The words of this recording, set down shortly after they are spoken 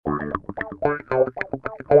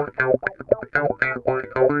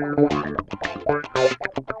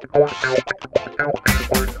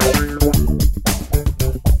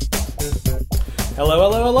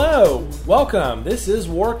Welcome. This is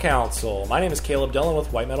War Council. My name is Caleb Dillon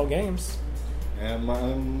with White Metal Games. And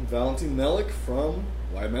I'm Valentin Nelik from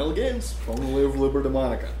White Metal Games, formerly of Liber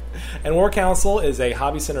Demonica. And War Council is a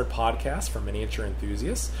hobby-centered podcast for miniature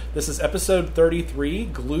enthusiasts. This is episode 33,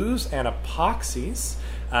 Glues and Epoxies.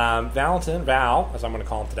 Valentin, Val, as I'm going to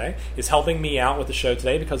call him today, is helping me out with the show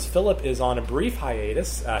today because Philip is on a brief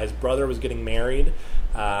hiatus. His brother was getting married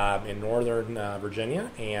in Northern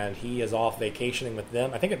Virginia, and he is off vacationing with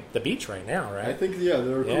them. I think at the beach right now, right? I think,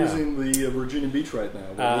 they're cruising the Virginia beach right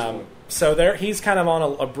now. So he's kind of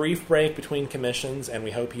on a brief break between commissions, and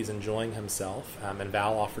we hope he's enjoying himself. And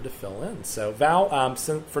Val offered to fill in. So Val,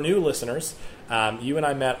 for new listeners, you and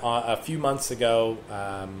I met a few months ago,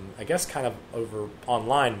 I guess kind of over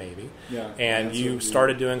online maybe. Yeah. And you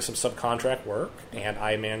started doing some subcontract work, and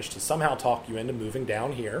I managed to somehow talk you into moving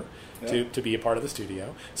down here to be a part of the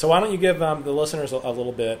studio. So why don't you give the listeners a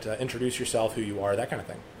little bit, introduce yourself, who you are, that kind of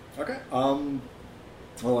thing. Okay.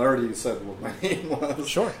 Well, I already said what my name was.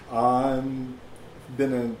 Sure. I've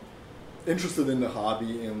been interested in the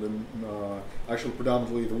hobby and actually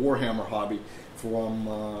predominantly the Warhammer hobby for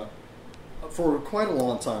quite a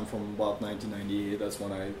long time, from about 1998. That's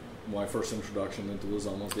when my first introduction into was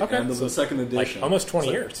almost the end of the second edition. Like almost 20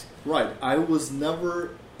 years. Right. I was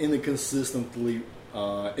never consistently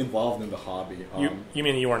involved in the hobby. You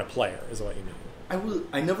mean you weren't a player, is what you mean?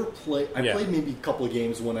 I never played. I played maybe a couple of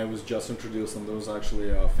games when I was just introduced, and there was actually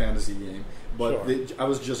a fantasy game. But I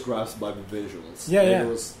was just grasped by the visuals. It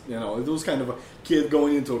was, it was kind of a kid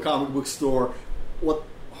going into a comic book store.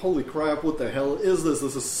 Holy crap! What the hell is this?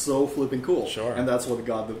 This is so flipping cool. Sure. And that's what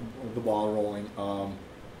got the ball rolling.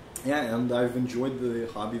 And I've enjoyed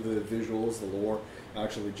the hobby, the visuals, the lore. I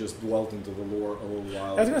actually just dwelt into the lore a little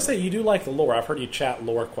while. I was going to say, you do like the lore. I've heard you chat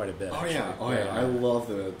lore quite a bit. Oh yeah, I love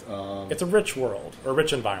it. It's a rich world, or a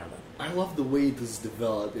rich environment. I love the way it is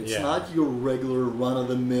developed. It's not your regular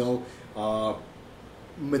run-of-the-mill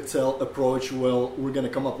Mattel approach. Well, we're going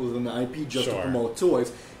to come up with an IP just to promote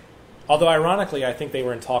toys. Although, ironically, I think they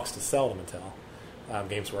were in talks to sell to Mattel.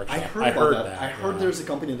 Games Workshop. I heard that. I heard there's a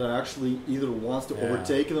company that actually either wants to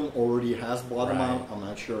overtake them or already has bought them out. I'm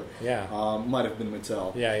not sure. Might have been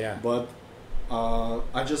Mattel. But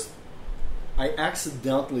I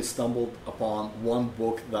accidentally stumbled upon one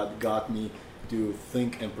book that got me to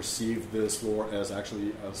think and perceive this lore as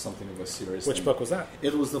actually something of a serious Which thing. book was that?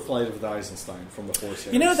 It was The Flight of the Eisenstein from the 4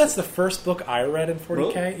 series. You know, that's the first book I read in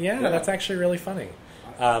 40K. Really? Yeah, that's actually really funny.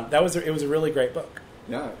 It was a really great book.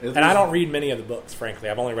 Yeah, I don't read many of the books, frankly.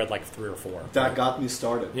 I've only read like 3 or 4. That got me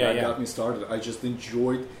started. Got me started. I just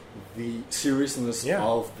enjoyed the seriousness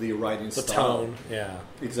of the writing the style. Tone,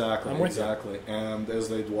 Exactly. And as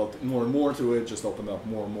they dwelt more and more to it, just opened up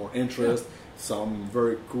more and more interest. Some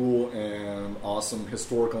very cool and awesome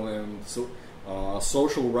historical and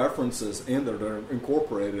social references in there that are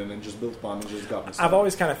incorporated and just built upon and just got me started. I've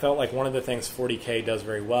always kind of felt like one of the things 40K does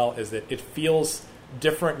very well is that it feels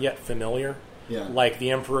different yet familiar. Yeah. Like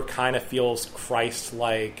the Emperor kind of feels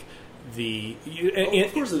Christ-like.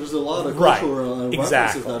 Of course, there's a lot of cultural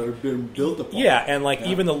references that are being built upon. Yeah, and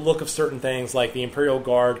even the look of certain things, like the Imperial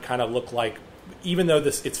Guard kind of look like, even though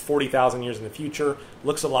it's 40,000 years in the future,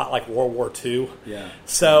 looks a lot like World War II. Yeah.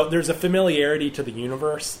 So there's a familiarity to the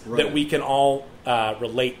universe that we can all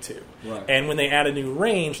relate to. Right. And when they add a new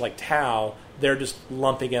range, like Tau, they're just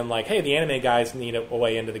lumping in like, hey, the anime guys need a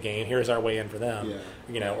way into the game. Here's our way in for them.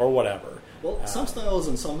 Or whatever. Well, some styles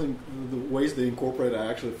and the ways they incorporate, I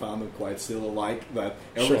actually found them quite silly. Like that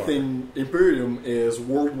everything Imperium is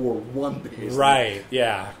World War I based. Right.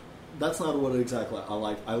 Yeah. That's not what exactly I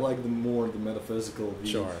like. I like the metaphysical,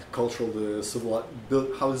 the cultural,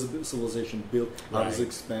 how is the civilization built? How does it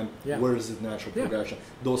expand? Where is its natural progression?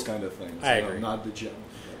 Those kind of things. I agree. Not the general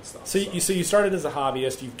stuff. So you started as a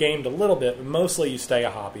hobbyist. You've gamed a little bit, but mostly you stay a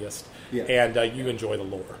hobbyist. And you enjoy the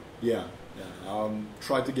lore. Yeah.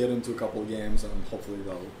 Try to get into a couple of games, and hopefully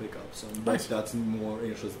that will pick up some. But that's more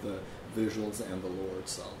interest the visuals and the lore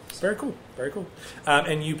itself. So. Very cool, very cool.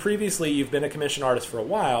 And you've been a commission artist for a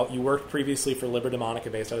while. You worked previously for Liber Demonica,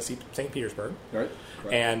 based out of St. Petersburg. Right.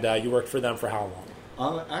 And you worked for them for how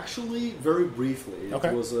long? Actually, very briefly. Okay.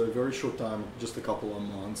 It was a very short time, just a couple of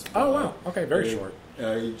months. Oh, wow. Okay, very short.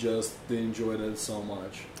 I just enjoyed it so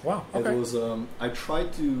much. Wow, okay. It was, I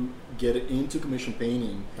tried to get into commission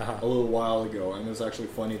painting a little while ago, and it's actually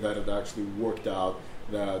funny that it actually worked out.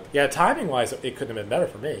 Timing-wise, it couldn't have been better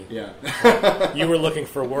for me. Yeah. You were looking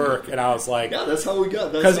for work, and I was like... Yeah, that's how we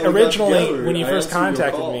got. Because originally, when you first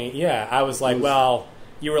contacted me, I was like,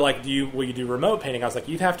 you were like, will you do remote painting? I was like,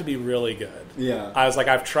 you'd have to be really good. Yeah. I was like,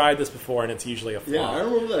 I've tried this before, and it's usually a flop. Yeah, I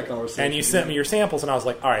remember that conversation. And you sent me your samples, and I was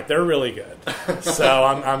like, all right, they're really good. So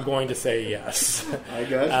I'm going to say yes. I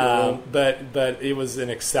got you. But it was an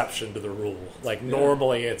exception to the rule. Like,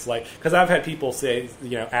 normally it's like, because I've had people say,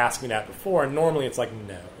 ask me that before, and normally it's like,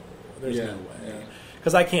 no, there's no way. Yeah.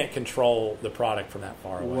 Because I can't control the product from that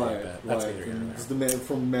far away. Right, but that's right. It's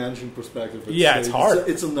from a managing perspective. It's hard.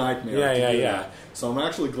 It's a nightmare. Yeah. So I'm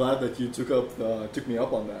actually glad that you took me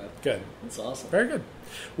up on that. Good. That's awesome. Very good.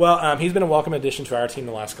 Well, he's been a welcome addition to our team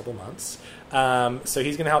the last couple months. So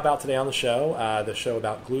he's going to help out today on the show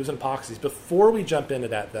about glues and epoxies. Before we jump into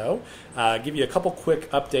that, though, give you a couple quick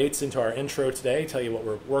updates into our intro today, tell you what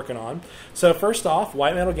we're working on. So first off,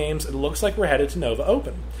 White Metal Games, it looks like we're headed to Nova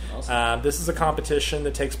Open. Awesome. This is a competition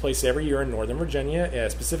that takes place every year in Northern Virginia,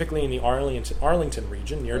 specifically in the Arlington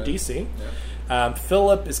region near D.C. Yeah.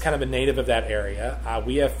 Philip is kind of a native of that area.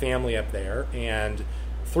 We have family up there, and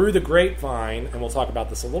through the grapevine, and we'll talk about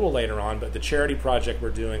this a little later on, but the charity project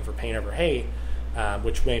we're doing for Paint Over Hate,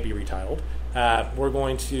 which may be retitled, we're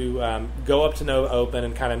going to go up to Nova Open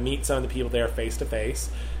and kind of meet some of the people there face to face.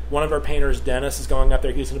 One of our painters, Dennis, is going up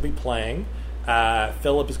there. He's going to be playing.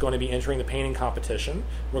 Philip is going to be entering the painting competition.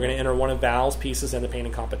 We're going to enter one of Val's pieces in the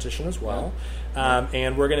painting competition as well.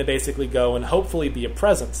 And we're going to basically go and hopefully be a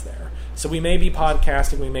presence there. So we may be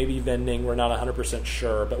podcasting, we may be vending, we're not 100%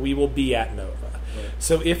 sure, but we will be at Nova. Right.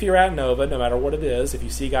 So if you're at Nova, no matter what it is, if you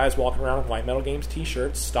see guys walking around with White Metal Games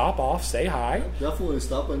t-shirts, stop off, say hi. Yeah, definitely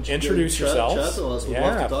stop and introduce yourselves. Chat to us. We'd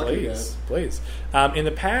love to talk to you guys. Please. In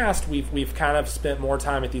the past, we've kind of spent more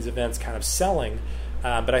time at these events kind of selling,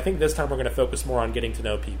 but I think this time we're going to focus more on getting to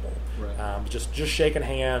know people. Right. Just shaking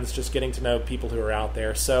hands, just getting to know people who are out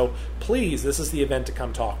there. So please, this is the event to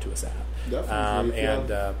come talk to us at.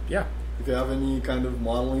 Definitely. If you have any kind of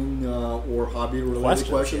modeling or hobby-related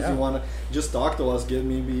questions you want to just talk to us,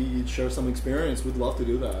 maybe share some experience, we'd love to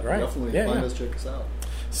do that. Right. Definitely find us, check us out.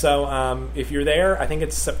 So if you're there, I think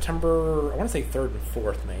it's September, I want to say 3rd and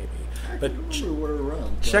 4th maybe. But we're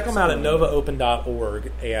around. Check them out at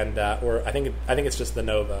novaopen.org, and or I think it's just the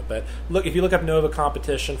Nova. But if you look up Nova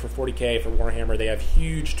competition for 40K for Warhammer, they have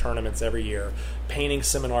huge tournaments every year, painting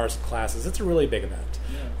seminars, classes. It's a really big event,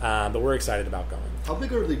 but we're excited about going. How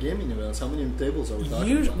big are the gaming events? How many tables are we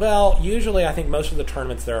talking about? Well, usually I think most of the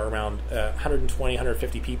tournaments there are around 120,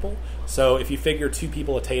 150 people. So if you figure 2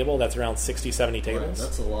 people a table, that's around 60, 70 tables. Right,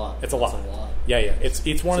 that's a lot. It's a lot. Yeah.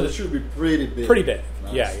 It's one of the. It should be pretty big. Pretty big.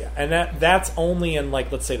 Nice. Yeah. And that's only in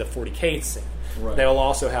let's say the 40K scene. Right. They'll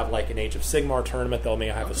also have an Age of Sigmar tournament. They'll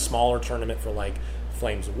maybe have a smaller tournament for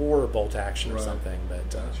Flames of War or Bolt Action or something.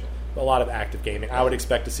 But a lot of active gaming. I would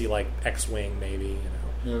expect to see X-Wing maybe.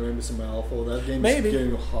 Yeah, maybe some Alpha. That game's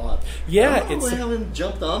getting hot. Yeah, we haven't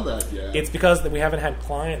jumped on that yet. It's because we haven't had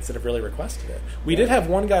clients that have really requested it. We did have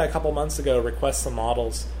one guy a couple months ago request some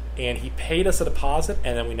models, and he paid us a deposit,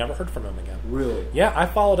 and then we never heard from him again. Really? Yeah, I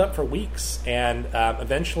followed up for weeks, and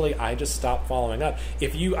eventually I just stopped following up.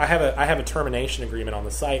 I have a termination agreement on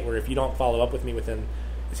the site where if you don't follow up with me within,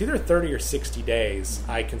 it's either 30 or 60 days,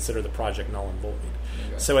 I consider the project null and void.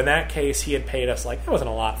 Okay. So in that case, he had paid us it wasn't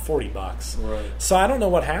a lot, $40. Right. So I don't know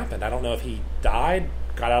what happened. I don't know if he died,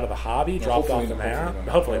 got out of the hobby, dropped off the map.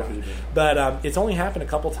 Hopefully not. But it's only happened a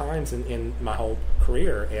couple times in my whole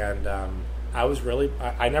career, and I was really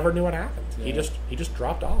I never knew what happened. Yeah. He just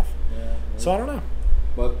dropped off. Yeah. So I don't know.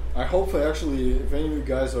 But I hope actually, if any of you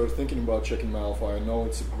guys are thinking about checking Malify, I know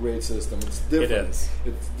it's a great system. It's different. It is.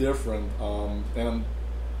 It's different, and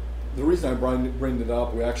the reason I bring it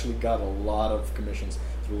up, we actually got a lot of commissions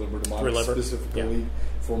through Liber specifically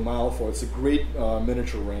for Malifaux. It's a great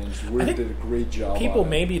miniature range. We did a great job. People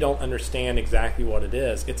maybe don't understand exactly what it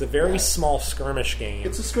is. It's a very small skirmish game.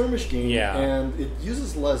 It's a skirmish game, and it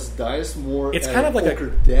uses less dice, more. It's kind of like a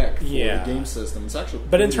deck for the game system. It's actually,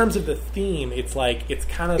 but in terms of the theme, it's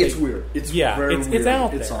kind of it's weird. It's very weird. It's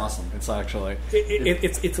out there. It's awesome. It's actually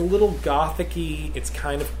it's a little gothic-y. It's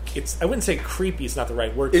kind of I wouldn't say creepy. It's not the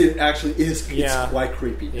right word. It actually is. It's quite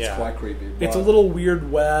creepy. It's quite creepy. It's a little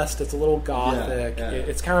Weird West. It's a little gothic.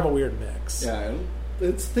 It's kind of a weird mix. Yeah,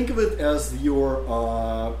 think of it as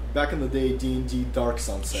your back in the day D&D Dark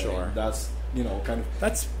Sun setting. Sure, that's kind of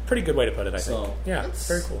that's a pretty good way to put it. I think. Yeah, it's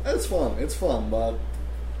very cool. It's fun, but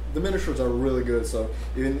the miniatures are really good. So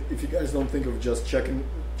even if you guys don't think of just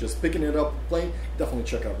picking it up, playing, definitely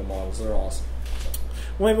check out the models. They're awesome.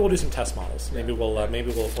 Well, maybe we'll do some test models. Maybe we'll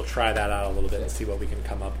try that out a little bit and see what we can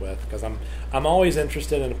come up with. Because I'm always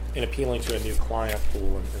interested in appealing to a new client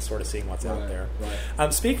pool and sort of seeing what's out there.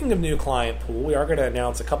 Right. Speaking of new client pool, we are going to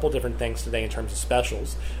announce a couple different things today in terms of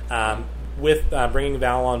specials. with bringing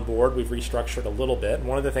Val on board, we've restructured a little bit. And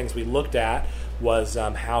one of the things we looked at was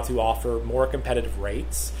how to offer more competitive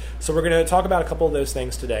rates. So we're going to talk about a couple of those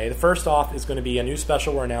things today. The first off is going to be a new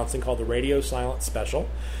special we're announcing called the Radio Silence Special.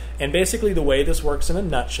 And basically the way this works in a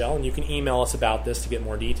nutshell, and you can email us about this to get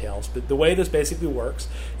more details, but the way this basically works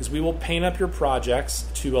is we will paint up your projects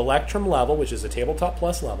to Electrum level, which is a Tabletop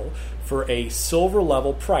Plus level, for a silver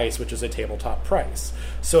level price, which is a tabletop price.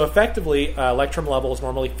 So effectively, Electrum level is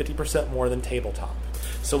normally 50% more than tabletop.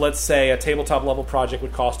 So let's say a tabletop level project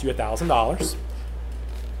would cost you $1,000.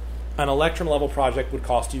 An Electrum level project would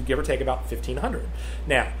cost you, give or take, about $1,500.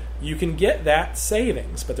 Now, you can get that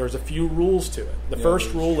savings, but there's a few rules to it. The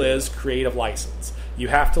first rule is creative license. You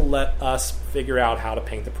have to let us figure out how to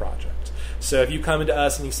paint the project. So if you come into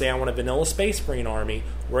us and you say, I want a vanilla Space Marine army,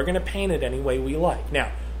 we're going to paint it any way we like.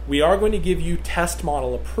 Now, we are going to give you test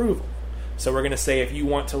model approval. So we're going to say if you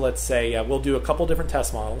want to, let's say, we'll do a couple different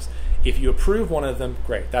test models. If you approve one of them,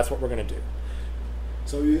 great. That's what we're going to do.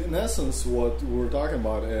 So in essence, what we're talking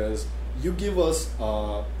about is you give us,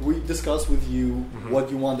 we discuss with you what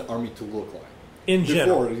you want the army to look like. In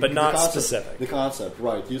general, but not specific. The concept,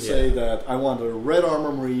 right. You say that I want a red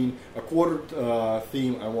armor marine, a quarter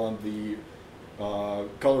theme, I want the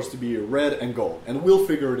colors to be red and gold, and we'll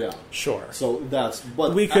figure it out. Sure. So that's...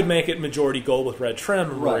 But we could make it majority gold with red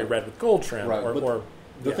trim, right. Red with gold trim. Right.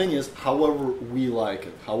 The thing is, however we like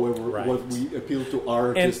it, what we appeal to our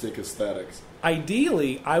artistic aesthetics.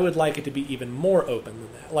 Ideally, I would like it to be even more open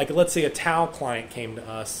than that. Like, let's say a Tau client came to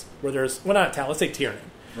us where there's... Well, not Tau, let's say Tyranid.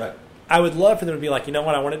 Right. I would love for them to be like, you know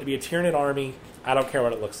what, I want it to be a Tyranid army. I don't care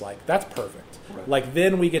what it looks like. That's perfect. Right. Like,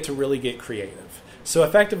 then we get to really get creative. So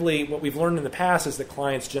effectively, what we've learned in the past is that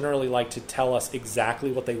clients generally like to tell us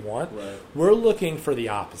exactly what they want. Right. We're looking for the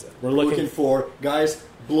opposite. We're looking for, guys,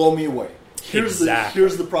 blow me away. Here's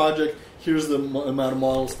the project. Here's the amount of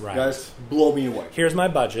models. Right. Guys, blow me away. Here's my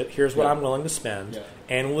budget. Here's what I'm willing to spend. Yeah.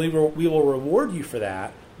 And we will reward you for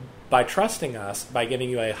that by trusting us, by giving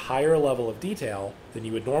you a higher level of detail than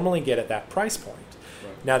you would normally get at that price point.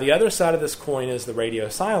 Right. Now, the other side of this coin is the radio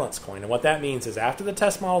silence coin. And what that means is after the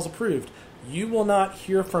test model is approved, you will not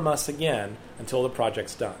hear from us again until the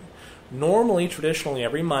project's done. Normally, traditionally,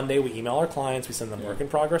 every Monday, we email our clients. We send them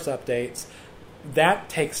work-in-progress updates. That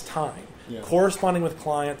takes time. Yeah. Corresponding with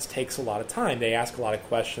clients takes a lot of time. They ask a lot of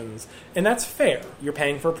questions, and that's fair. You're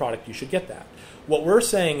paying for a product. You should get that. What we're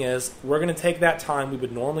saying is we're going to take that time we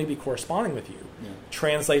would normally be corresponding with you,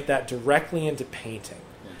 translate that directly into painting.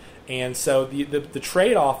 Yeah. And so the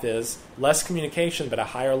trade-off is less communication but a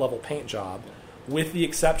higher level paint job, with the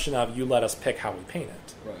exception of you let us pick how we paint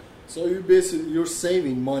it. Right. So you're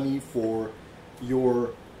saving money for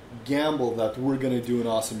your gamble that we're going to do an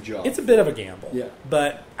awesome job. It's a bit of a gamble. Yeah.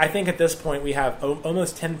 But I think at this point we have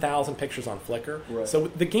almost 10,000 pictures on Flickr. Right. So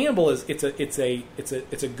the gamble is it's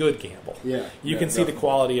a good gamble. Yeah. You can see the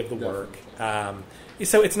quality of the work.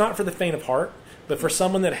 So it's not for the faint of heart, but for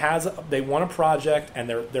someone that they want a project and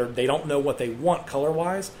they don't know what they want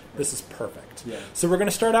color-wise, this is perfect. Yeah. So we're going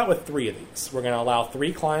to start out with 3 of these. We're going to allow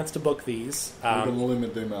 3 clients to book these. We're going to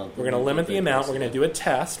limit the amount. We're going to limit the amount. We're going to do a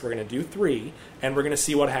test. We're going to do 3, and we're going to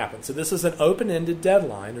see what happens. So this is an open-ended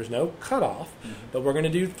deadline. There's no cutoff, but we're going to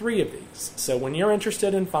do 3 of these. So when you're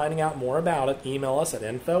interested in finding out more about it, email us at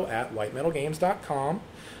info@whitemetalgames.com.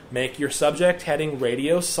 Make your subject heading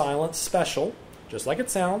Radio Silence Special, just like it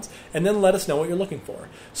sounds, and then let us know what you're looking for.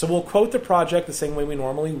 So we'll quote the project the same way we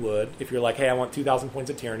normally would. If you're like, hey, I want 2,000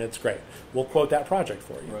 points of Tyranids, great. We'll quote that project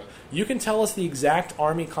for you. Right. You can tell us the exact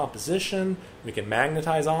army composition. We can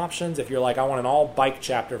magnetize options. If you're like, I want an all-bike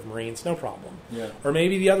chapter of Marines, no problem. Yeah. Or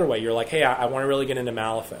maybe the other way. You're like, hey, I want to really get into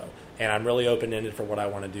Malifaux, and I'm really open-ended for what I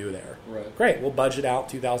want to do there. Right. Great. We'll budget out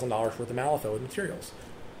 $2,000 worth of Malifaux with materials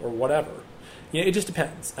or whatever. Yeah, it just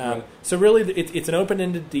depends. So really, it's an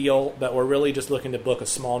open-ended deal, but we're really just looking to book a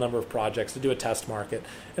small number of projects to do a test market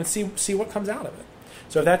and see what comes out of it.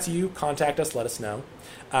 So if that's you, contact us, let us know.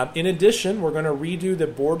 In addition, we're going to redo the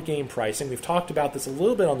board game pricing. We've talked about this a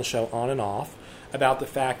little bit on the show, on and off, about the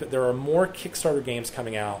fact that there are more Kickstarter games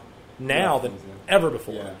coming out now than ever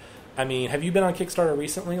before. Yeah. I mean, have you been on Kickstarter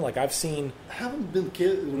recently? Like, I've seen... I haven't been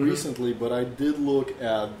recently, but I did look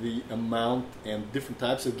at the amount and different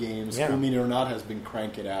types of games Cool Mini or Not has been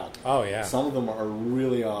cranking out. Oh, yeah. Some of them are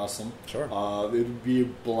really awesome. Sure. It would be a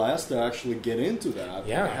blast to actually get into that.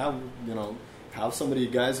 Yeah. And have somebody,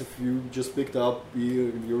 guys, if you just picked up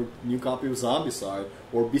your new copy of Zombicide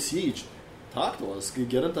or Besieged, talk to us.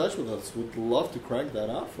 Get in touch with us. We'd love to crank that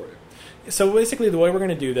out for you. So basically the way we're going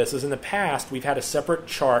to do this is in the past we've had a separate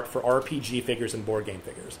chart for RPG figures and board game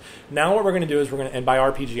figures. Now what we're going to do is and by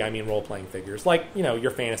RPG I mean role-playing figures, like,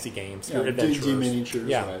 your fantasy games, your adventurers. D&D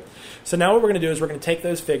miniatures, right. So now what we're going to do is we're going to take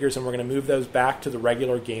those figures and we're going to move those back to the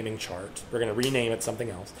regular gaming chart. We're going to rename it something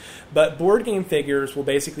else. But board game figures will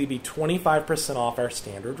basically be 25% off our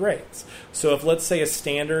standard rates. So if, let's say, a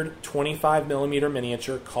standard 25mm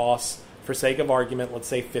miniature costs, for sake of argument, let's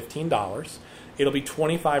say $15, it'll be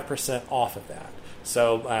 25% off of that.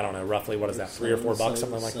 So, I don't know, roughly, what is that, $3 or $4,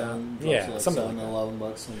 something like that? Yeah, something like that.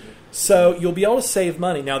 $11. So, you'll be able to save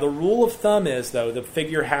money. Now, the rule of thumb is, though, the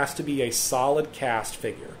figure has to be a solid cast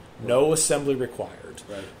figure. No assembly required.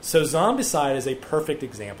 Right. So, Zombicide is a perfect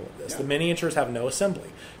example of this. Yeah. The miniatures have no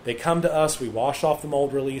assembly. They come to us, we wash off the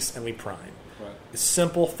mold release, and we prime. Right. It's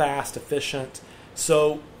simple, fast, efficient.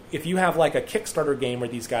 So, if you have like a Kickstarter game where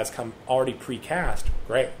these guys come already pre-cast,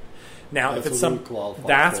 great. Now, if it's what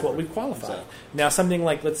we qualify. Exactly. Now, something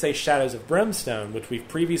like, let's say, Shadows of Brimstone, which we've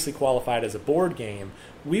previously qualified as a board game,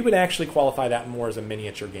 we would actually qualify that more as a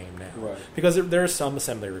miniature game now, right. Because there's some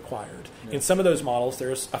assembly required. Yeah. In some of those models,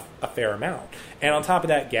 there's a fair amount, and on top of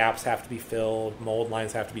that, gaps have to be filled, mold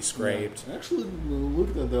lines have to be scraped. Yeah. Actually, look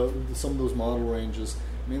at some of those model ranges.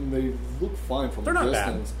 I mean, they look fine from a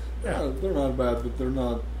distance. They're not bad, but they're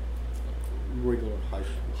not regular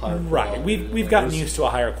higher right. quality. We've gotten used to a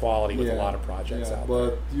higher quality with a lot of projects out there.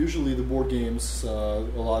 But usually the board games, a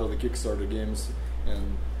lot of the Kickstarter games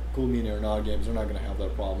and Cool Mini or not games, they're not going to have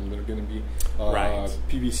that problem. They're going to be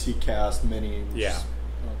PVC cast minis. Yeah,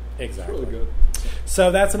 exactly. It's really good.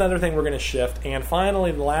 So that's another thing we're going to shift. And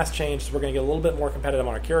finally, the last change is we're going to get a little bit more competitive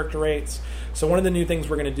on our character rates. So one of the new things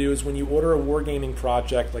we're going to do is when you order a wargaming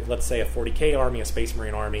project, like let's say a 40K army, a Space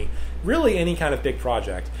Marine army, really any kind of big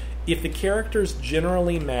project, if the characters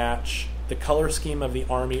generally match the color scheme of the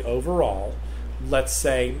army overall, let's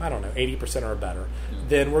say, 80% or better,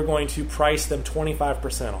 then we're going to price them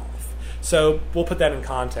 25% off. So we'll put that in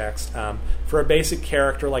context. For a basic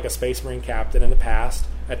character like a Space Marine captain in the past,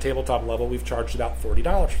 at tabletop level, we've charged about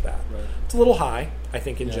 $40 for that. Right. It's a little high, I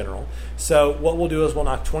think, in general. So what we'll do is we'll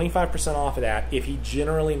knock 25% off of that if he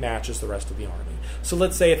generally matches the rest of the army. So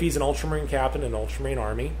let's say if he's an Ultramarine captain in an Ultramarine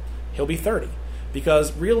army, he'll be $30.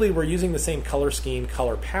 Because really we're using the same color scheme,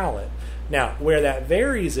 color palette. Now, where that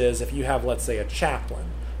varies is if you have, let's say, a chaplain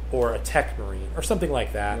or a tech marine or something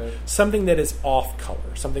like that, something that is off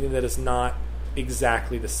color, something that is not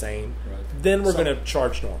exactly the same, then we're going to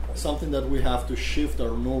charge normal. Something that we have to shift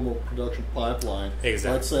our normal production pipeline.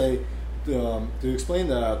 Exactly. Let's say, to explain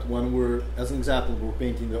that, when we're, as an example, we're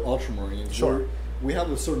painting the Ultramarines. Sure. We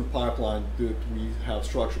have a certain pipeline that we have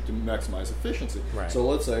structured to maximize efficiency. Right. So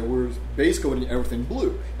let's say we're base coating everything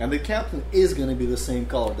blue, and the captain is going to be the same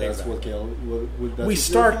color. That's we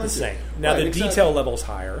start the same. Now the detail level's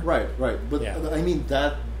higher. Right. But I mean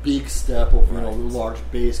that big step of large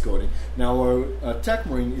base coating. Now a tech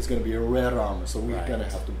marine is going to be a red armor, so we're going to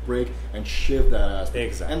have to break and shift that aspect.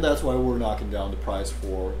 Exactly. And that's why we're knocking down the price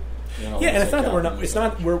for. And it's not that we're not. It's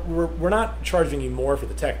not. We're not charging you more for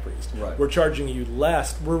the tech priest. Right. We're charging you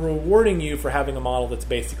less. We're rewarding you for having a model that's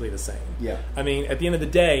basically the same. Yeah. I mean, at the end of the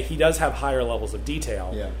day, he does have higher levels of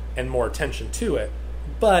detail and more attention to it.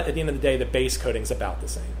 But at the end of the day, the base coating's about the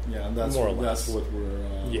same. Yeah, and that's more or less. That's what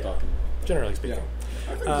we're talking about. Generally speaking.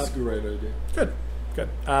 Yeah. I think it's a great idea. Good.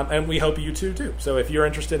 And we hope you too. So if you're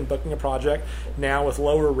interested in booking a project now with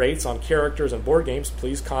lower rates on characters and board games,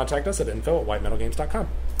 please contact us at info@whitemetalgames.com.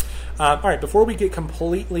 All right, before we get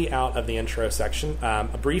completely out of the intro section,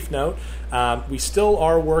 a brief note. We still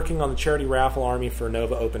are working on the charity raffle army for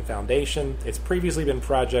Nova Open Foundation. It's previously been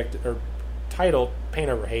titled Pain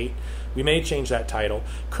Over Hate. We may change that title.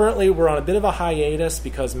 Currently, we're on a bit of a hiatus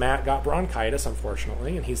because Matt got bronchitis,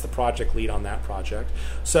 unfortunately, and he's the project lead on that project.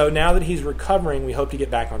 So now that he's recovering, we hope to get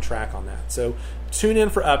back on track on that. So tune in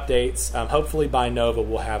for updates. Hopefully by Nova,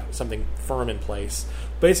 we'll have something firm in place.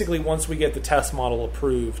 Basically, once we get the test model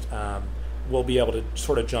approved, we'll be able to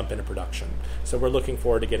sort of jump into production. So we're looking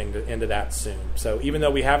forward to getting into that soon. So even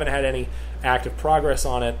though we haven't had any active progress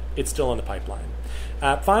on it, it's still in the pipeline.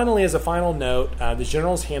 Finally, as a final note, the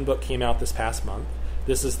General's Handbook came out this past month.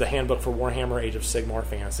 This is the handbook for Warhammer Age of Sigmar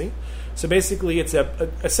Fantasy. So basically, it's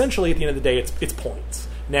essentially, at the end of the day, it's points.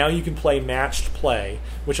 Now you can play matched play,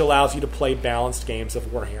 which allows you to play balanced games of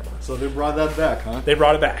Warhammer. So they brought that back, huh? They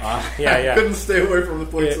brought it back. Yeah. Couldn't stay away from the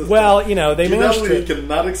point system. Well, they managed to... You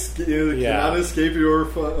cannot escape your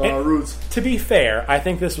roots. To be fair, I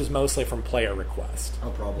think this was mostly from player request.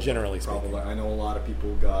 Oh, probably. Generally speaking. Probably. I know a lot of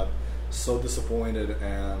people got so disappointed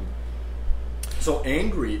and... so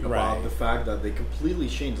angry about the fact that they completely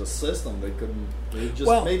changed the system. They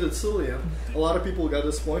just made it silly. And a lot of people got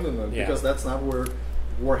disappointed in it because that's not where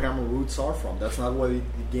Warhammer roots are from. That's not why the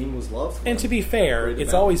game was loved. And to be fair,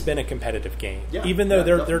 it's always been a competitive game. Yeah, even though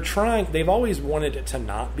they're trying, they've always wanted it to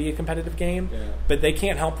not be a competitive game, but they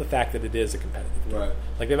can't help the fact that it is a competitive game. Right.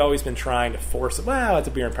 Like they've always been trying to force it. Well, it's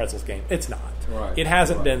a beer and pretzels game. It's not. Right. It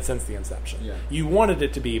hasn't been since the inception. Yeah. You wanted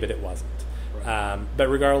it to be, but it wasn't. Right. But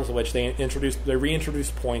regardless of which, they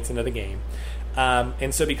reintroduced points into the game,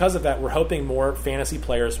 and so because of that, we're hoping more fantasy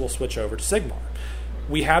players will switch over to Sigmar.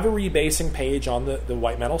 We have a rebasing page on the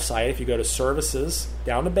White Metal site. If you go to Services,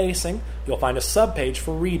 down to Basing, you'll find a subpage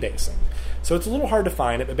for rebasing. So it's a little hard to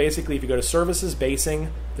find it, but basically if you go to Services,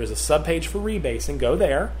 Basing, there's a subpage for rebasing. Go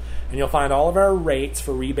there, and you'll find all of our rates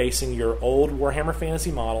for rebasing your old Warhammer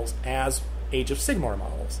Fantasy models as Age of Sigmar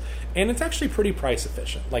models. And it's actually pretty price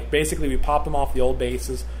efficient. Like basically we pop them off the old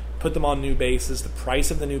bases, put them on new bases. The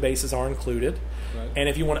price of the new bases are included. Right. And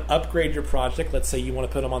if you want to upgrade your project, let's say you want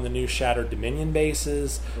to put them on the new Shattered Dominion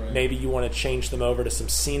bases, maybe you want to change them over to some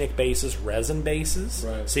scenic bases, resin bases,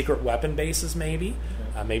 secret weapon bases maybe,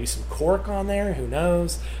 maybe some cork on there, who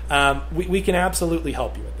knows. We can absolutely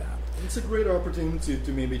help you with that. It's a great opportunity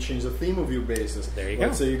to maybe change the theme of your bases. There you go.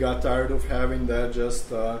 Let's say you got tired of having that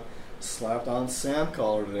just slapped on sand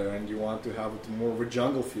color there and you want to have it more of a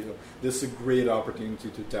jungle feel. This is a great opportunity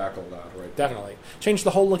to tackle that, right? Definitely. Change the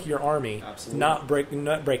whole look of your army. Absolutely.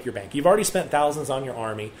 Not break your bank. You've already spent thousands on your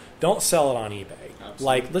army. Don't sell it on eBay. Absolutely.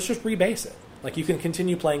 Like, let's just rebase it. Like, you can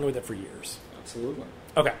continue playing with it for years. Absolutely.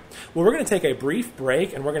 Okay. Well, we're going to take a brief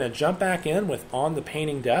break and we're going to jump back in with On the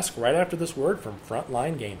Painting Desk right after this word from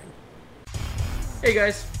Frontline Gaming. Hey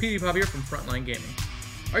guys, PvPop here from Frontline Gaming.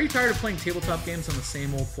 Are you tired of playing tabletop games on the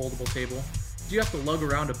same old foldable table? Do you have to lug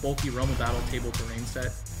around a bulky Realm of Battle table terrain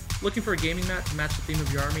set? Looking for a gaming mat to match the theme of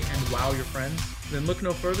your army and wow your friends? Then look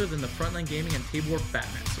no further than the Frontline Gaming and Table Warp Fat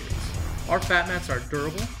Mat series. Our Fat Mats are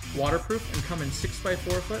durable, waterproof, and come in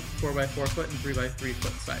 6x4 foot, 4x4 foot, and 3x3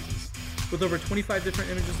 foot sizes. With over 25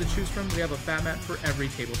 different images to choose from, we have a Fat Mat for every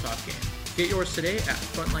tabletop game. Get yours today at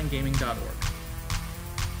frontlinegaming.org.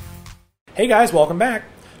 Hey guys, welcome back.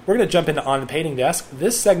 We're going to jump into On the Painting Desk.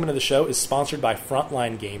 This segment of the show is sponsored by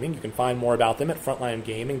Frontline Gaming. You can find more about them at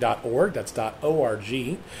frontlinegaming.org. That's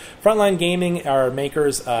 .org. Frontline Gaming are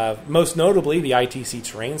makers of, most notably, the ITC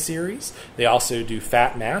Terrain series. They also do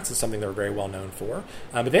Fat Mats. It's something they're very well known for.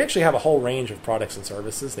 But they actually have a whole range of products and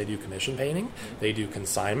services. They do commission painting. They do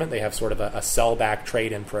consignment. They have sort of a sell-back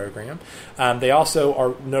trade-in program. They also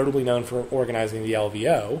are notably known for organizing the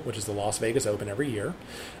LVO, which is the Las Vegas Open every year.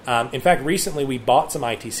 In fact, recently we bought some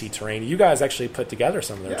ITC terrain. You guys actually put together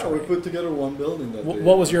some of their terrain. Yeah, we put together one building.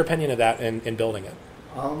 What was your opinion of that in building it?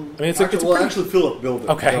 I mean, actually, Philip built it.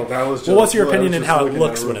 Okay. So that was just, well, what's your opinion on how it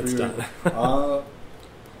looks when it's done?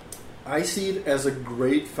 I see it as a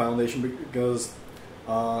great foundation because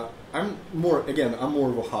I'm more of a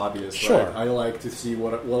hobbyist. Sure. Right? I like to see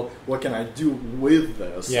what can I do with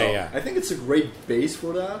this. Yeah. I think it's a great base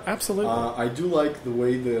for that. Absolutely. I do like the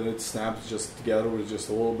way that it snaps just together with just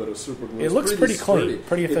a little bit of super glue. It looks pretty clean,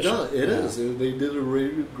 pretty efficient. It is. They did a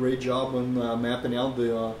really great job on mapping out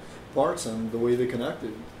the parts and the way they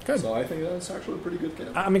connected. Good. So I think that's actually a pretty good kit.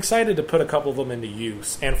 I'm excited to put a couple of them into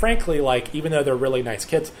use. And frankly, like, even though they're really nice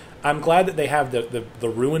kits, I'm glad that they have the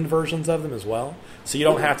ruined versions of them as well. So you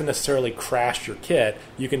don't have to necessarily crash your kit.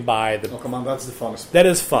 You can buy the... Oh, come on, that's the funnest. That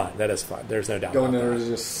is fun. There's no doubt about that. Go in there and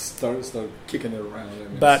just start kicking it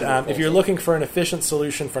around. But if you're looking for an efficient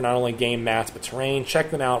solution for not only game mats but terrain, check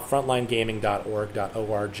them out,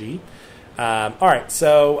 frontlinegaming.org. All right,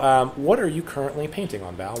 so what are you currently painting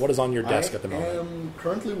on, Val? What is on your desk at the moment? I am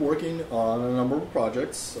currently working on a number of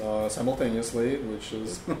projects simultaneously, which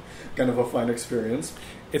is kind of a fun experience.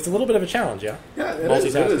 It's a little bit of a challenge, yeah? Yeah, it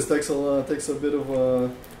is. It takes a bit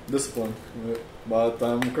of discipline. But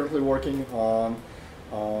I'm currently working on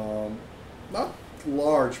not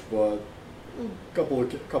large, but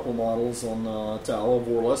couple models on Tau,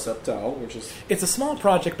 Vorla Sept Tau, which is... It's a small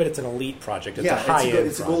project, but it's an elite project. It's a high-end project.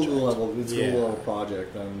 It's a gold level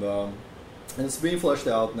project, and it's being fleshed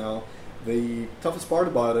out now. The toughest part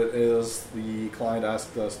about it is the client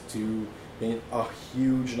asked us to paint a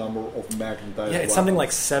huge number of magnetized weapons. It's something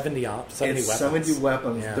like 70 weapons. 70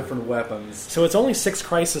 weapons, different weapons. So it's only 6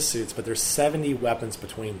 crisis suits, but there's 70 weapons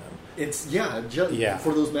between them.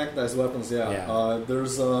 For those magnetized weapons,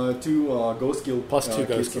 there's 2 Ghost Guild plus 2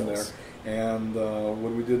 Ghost in there. And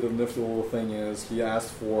what we did, the nifty little thing is he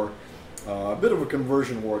asked for a bit of a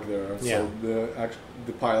conversion work there. So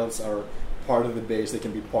the pilots are part of the base. They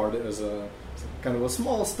can be part as a kind of a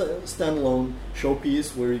small standalone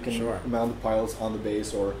showpiece where you can mount the pilots on the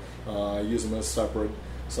base or use them as separate.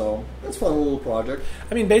 So that's a fun little project.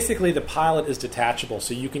 I mean, basically the pilot is detachable,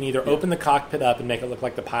 so you can either open the cockpit up and make it look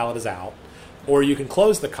like the pilot is out, or you can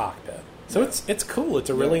close the cockpit. So it's cool. It's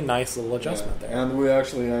a really nice little adjustment there. And I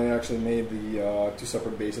actually made the 2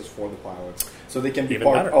 separate bases for the pilots, so they can be Even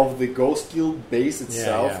part better. of the Ghost Kill base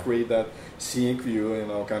itself. Create that scenic view,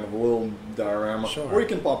 kind of a little diorama, or you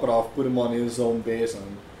can pop it off, put him on his own base,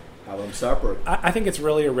 and have them separate. I think it's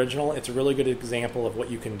really original. It's a really good example of what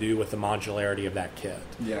you can do with the modularity of that kit.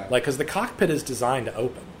 Yeah, because the cockpit is designed to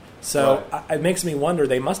open, so it makes me wonder.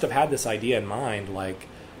 They must have had this idea in mind,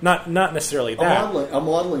 Not necessarily that. I'm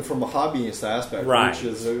modeling from a hobbyist aspect, right, which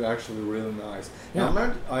is actually really nice.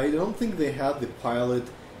 Yeah. I don't think they had the pilot.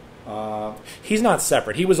 He's not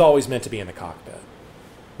separate. He was always meant to be in the cockpit.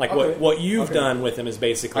 What you've done with him is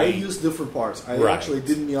basically... I used different parts. I actually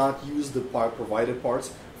did not use the provided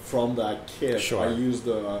parts from that kit. Sure. I used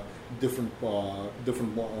different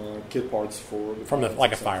kit parts for the from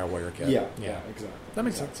a Fire Warrior kit. Yeah, exactly. That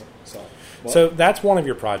makes sense. So So that's one of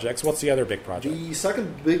your projects. What's the other big project? The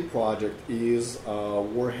second big project is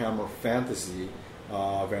Warhammer Fantasy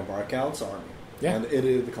Vampire Counts Army. Yeah. And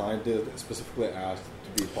the client did specifically ask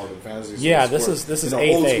to be part of the fantasy. Yeah, this is 8th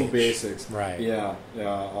old age. school basics. Right. Yeah.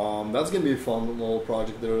 That's gonna be a fun little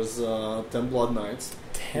project. There's 10 Blood Knights.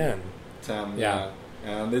 10. Yeah.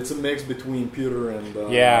 And it's a mix between pewter and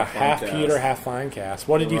half pewter, half fine cast.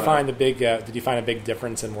 What did you find the big? Did you find a big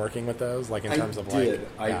difference in working with those? I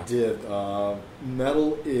did.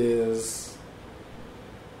 Metal is.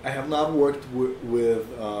 I have not worked with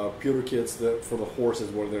pewter kits for the horses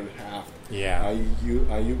where they're half. Yeah.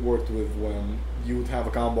 I worked with when you would have a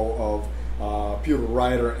combo of pewter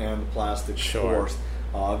rider and plastic horse.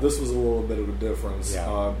 This was a little bit of a difference.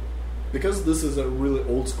 Yeah. Because this is a really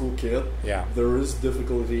old school kit, there is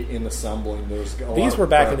difficulty in assembling. These were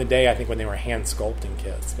back in the day, I think, when they were hand sculpting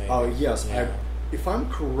kits. Maybe. Yes. Yeah. If I'm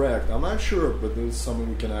correct, I'm not sure, but this is something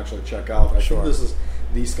we can actually check out. I think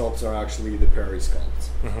these sculpts are actually the Perry sculpts.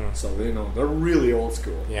 Mm-hmm. So they're really old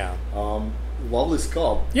school. Yeah. Lovely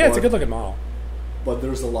sculpt. Yeah, it's a good looking model. But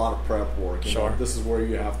there's a lot of prep work. This is where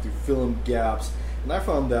you have to fill in gaps. And I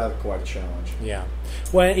found that quite a challenge. Yeah.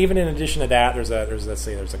 Well, even in addition to that, there's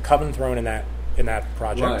a Coven throne in that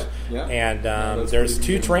project. Right. Yeah. And there's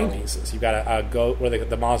 2 terrain pieces. You've got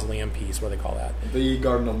the mausoleum piece. What do they call that? The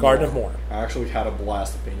Garden of Moor. I actually had a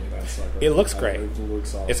blast painting that sucker. It looks great. It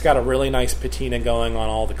looks awesome. It's got a really nice patina going on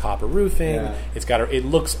all the copper roofing. Yeah. It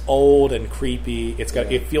looks old and creepy.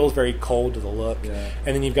 It feels very cold to the look. Yeah.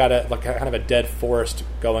 And then you've got kind of a dead forest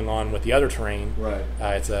going on with the other terrain. Right.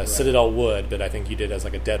 It's a Citadel wood, but I think you did as a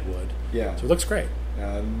dead wood. Yeah. So it looks great.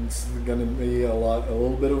 And it's going to be a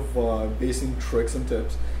little bit of basing tricks and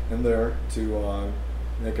tips in there to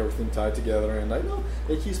make everything tied together. And I know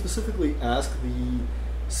that he specifically asked the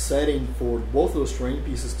setting for both those terrain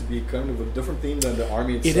pieces to be kind of a different theme than the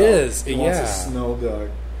army itself. It is, He wants a snow,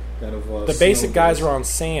 kind of the basic guys are on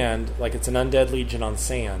sand, like it's an Undead Legion on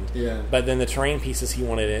sand. Yeah. But then the terrain pieces, he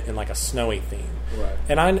wanted it in a snowy theme. Right.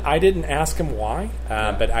 And I didn't ask him why,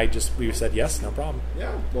 but we said yes, no problem.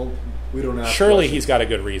 Yeah. Well, we don't ask. Surely he's got a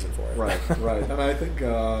good reason for it. Right. And I think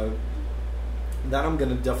that I'm going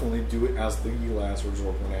to definitely do it as the last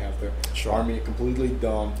resort when I have the army completely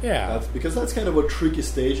done. Yeah. Because that's kind of a tricky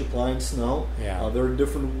stage, applying snow. Yeah. There are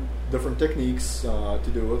different techniques to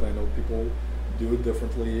do it. I know people do it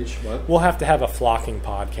differently each, but we'll have to have a flocking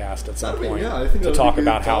podcast at some point I think to talk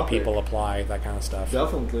about how people apply that kind of stuff.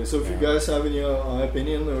 Definitely. So if you guys have any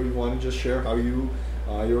opinion, or you want to just share how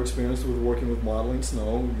your experience with working with modeling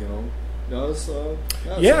snow,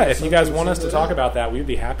 if you guys want us to talk about that, we'd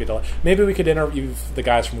be happy to. Maybe we could interview the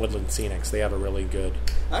guys from Woodland Scenics. They have a really good.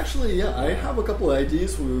 Actually, I have a couple of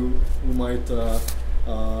ideas we might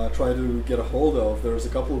try to get a hold of. There's a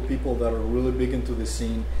couple of people that are really big into the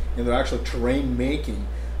scene, and they're actually terrain making.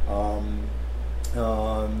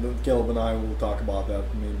 Caleb and I will talk about that.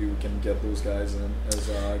 Maybe we can get those guys in as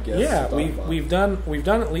guests. Yeah, we've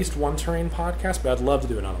done at least one terrain podcast, but I'd love to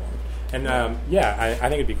do another one. And I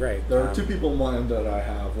think it'd be great. There are 2 people in mind that I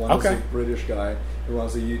have. One is a British guy who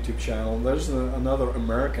runs a YouTube channel. There's another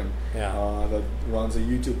American that runs a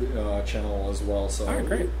YouTube channel as well. So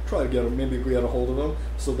great. Try to maybe get a hold of them.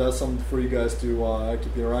 So that's something for you guys to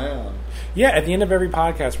keep your eye on. Yeah, at the end of every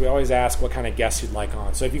podcast, we always ask what kind of guests you'd like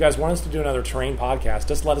on. So if you guys want us to do another terrain podcast,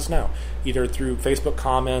 just let us know, either through Facebook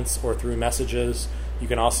comments or through messages. You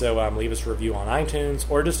can also leave us a review on iTunes,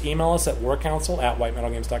 or just email us at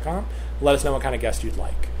warcouncil@whitemetalgames.com. Let us know what kind of guest you'd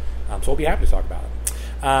like. So we'll be happy to talk about it.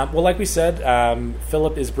 Well, like we said,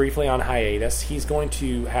 Philip is briefly on hiatus. He's going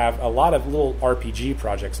to have a lot of little RPG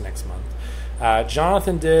projects next month.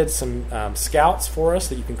 Jonathan did some scouts for us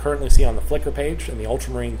that you can currently see on the Flickr page in the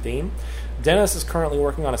Ultramarine theme. Dennis is currently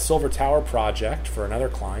working on a Silver Tower project for another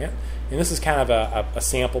client, and this is kind of a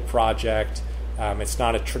sample project. It's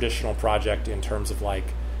not a traditional project in terms of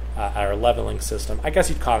like our leveling system. I guess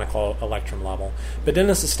you'd kind of call it Electrum level. But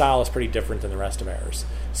Dennis's style is pretty different than the rest of ours.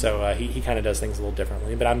 So he kind of does things a little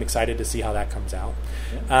differently. But I'm excited to see how that comes out.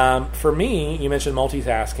 Yeah. For me, you mentioned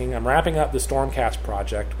multitasking. I'm wrapping up the Stormcast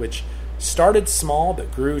project, which started small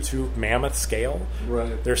but grew to mammoth scale.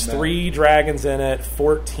 Right. There's 3 dragons in it,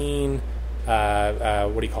 14...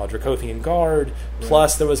 Dracothian Guard, right.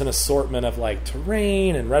 Plus there was an assortment of like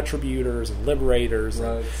terrain and retributors and liberators.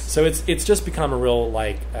 Right. So it's just become a real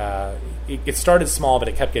like it started small, but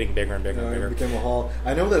it kept getting bigger and bigger and bigger. It became a hall.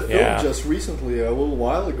 I know that Phil just recently, a little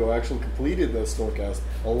while ago, actually completed the Stormcast,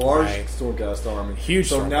 a large Stormcast army. Huge.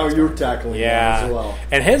 So now you're tackling that as well.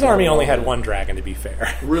 And his army only had 1 dragon, to be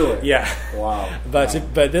fair. Really? Yeah. Wow. But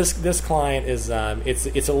this client is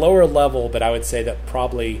it's a lower level, but I would say that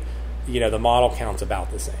probably the model count's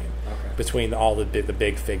about the same between all the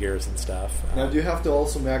big figures and stuff. Now, do you have to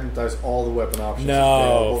also magnetize all the weapon options?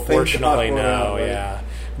 No, fortunately, no. Right? Yeah.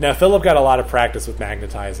 Now, Philip got a lot of practice with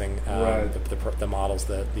magnetizing the models,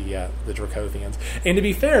 the Dracothians. And to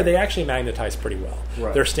be fair, they actually magnetize pretty well.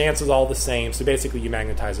 Right. Their stance is all the same, so basically you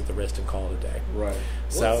magnetize at the wrist and call it a day. Right.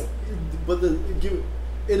 So,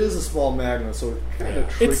 it is a small magnet, so it's kind of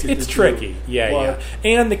tricky. It's tricky, yeah.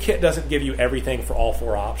 And the kit doesn't give you everything for all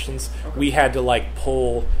 4 options. Okay. We had to like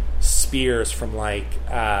pull spears from like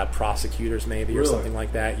prosecutors maybe or something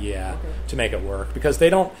like that, to make it work, because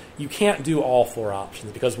you can't do all 4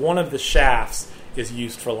 options, because one of the shafts is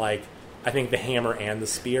used for like I think the hammer and the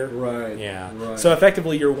spear. Right. Yeah. Right. So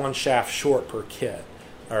effectively you're 1 shaft short per kit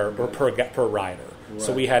or per rider. Right.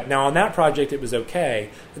 So we had now on that project it was okay,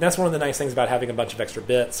 and that's one of the nice things about having a bunch of extra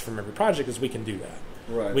bits from every project is we can do that.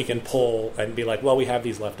 Right. We can pull and be like, well, we have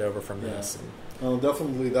these left over from this. And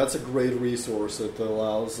definitely, that's a great resource that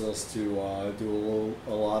allows us to do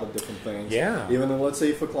a lot of different things. Yeah. Even let's say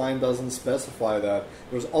if a client doesn't specify that,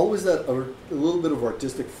 there's always that a little bit of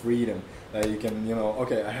artistic freedom that you can,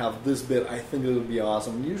 okay, I have this bit, I think it would be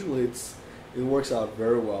awesome. And usually it works out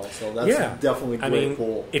very well, so that's definitely great.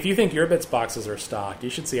 Cool. If you think your bits boxes are stocked, you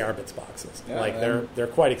should see our bits boxes. They're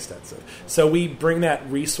quite extensive. So we bring that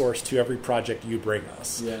resource to every project you bring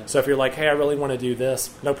us. Yeah. So if you're like, hey, I really want to do this,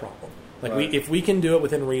 no problem. If we can do it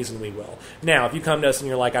within reason, we will. Now, if you come to us and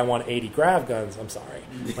you're like, I want 80 grav guns, I'm sorry.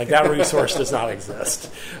 That resource does not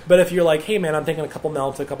exist. But if you're like, hey man, I'm thinking a couple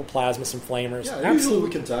melta, a couple plasma, some flamers, absolutely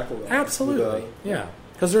we can tackle that. Absolutely,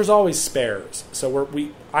 because there's always spares. So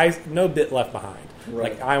no bit left behind.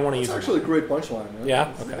 Right. I want to use. That's actually a great punchline. Right?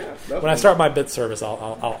 Yeah. Okay. When I start my bit service,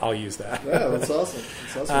 I'll use that. Yeah, that's awesome.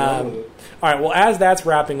 All right. Well, as that's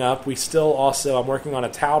wrapping up, I'm working on a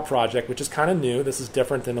Tau project, which is kind of new. This is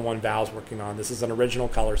different than the one Val's working on. This is an original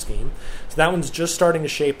color scheme. So that one's just starting to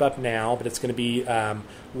shape up now, but it's going to be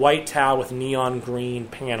white Tau with neon green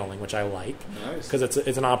paneling, which I like because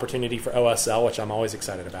it's an opportunity for OSL, which I'm always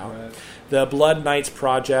excited about. Right. The Blood Knights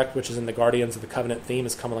project, which is in the Guardians of the Covenant theme,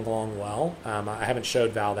 is coming along well. I haven't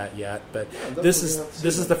showed Val that yet, but this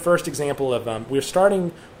is the first example of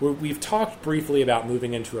we've talked briefly about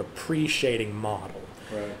moving into a pre-shading model.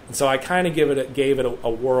 Right. And so I kind of gave it a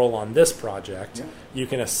whirl on this project. Yeah. You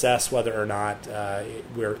can assess whether or not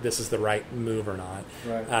this is the right move or not.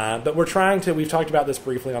 Right. But we've talked about this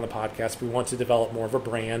briefly on the podcast. We want to develop more of a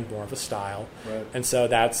brand, more of a style. Right. And so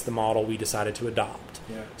that's the model we decided to adopt.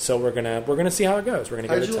 Yeah. So we're gonna see how it goes. We're gonna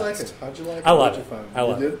give it a test. How'd you like it? I love it. I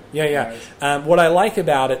love it. Yeah. Nice. What I like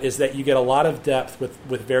about it is that you get a lot of depth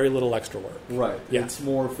with very little extra work. Right. Yeah. It's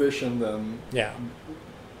more efficient than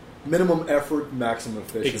minimum effort, maximum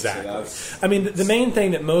efficiency. Exactly. I mean, the main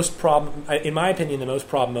thing that in my opinion, the most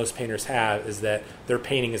problem most painters have is that their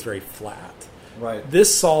painting is very flat. Right.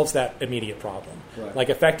 This solves that immediate problem. Right. Like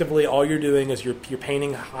effectively, all you're doing is you're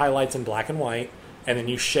painting highlights in black and white, and then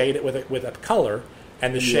you shade it with a color,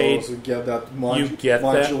 and the shade. You also get that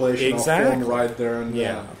modulation of form right there, and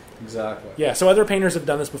exactly. Yeah, so other painters have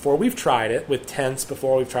done this before. We've tried it with tints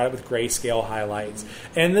before. We've tried it with grayscale highlights.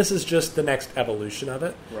 Mm-hmm. And this is just the next evolution of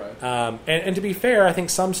it. Right. And to be fair, I think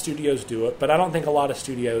some studios do it, but I don't think a lot of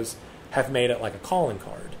studios have made it like a calling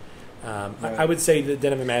card. Right. I would say that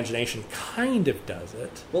Den of Imagination kind of does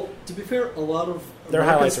it. Well, to be fair, a lot of their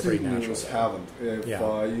highlights are pretty natural. Haven't. If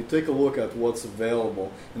you take a look at what's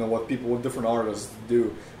available, what different artists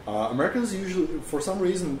do, Americans usually, for some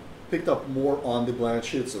reason, picked up more on the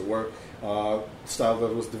Blanchitsu, where style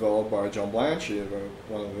that was developed by John Blanchett,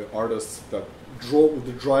 one of the artists that drove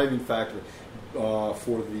the driving factor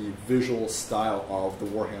for the visual style of the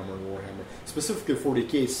Warhammer, specifically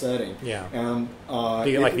 40K setting. Yeah. And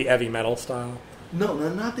like the heavy metal style? No,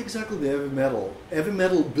 not exactly the heavy metal. Heavy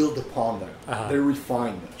metal built upon that. They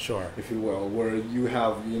refined it, sure, if you will, where you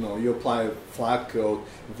have, you apply a flat coat,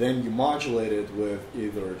 then you modulate it with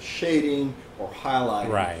either shading or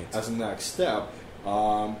highlighting as a next step.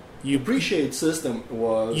 You appreciate system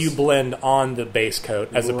was you blend on the base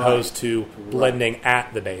coat as opposed to blending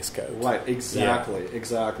at the base coat. Right, exactly.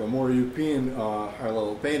 More European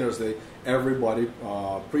high-level painters, everybody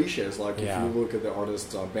appreciates. Like if you look at the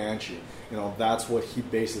artist Banshee, that's what he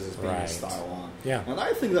bases his painting style on. Yeah, and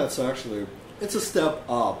I think that's actually it's a step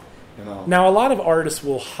up. Now, a lot of artists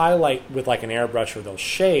will highlight with like an airbrush, or they'll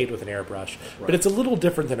shade with an airbrush, but it's a little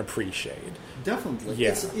different than a pre-shade. Definitely,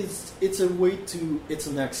 yeah. It's a way to. It's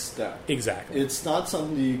a next step. Exactly. It's not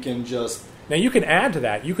something you can just. Now you can add to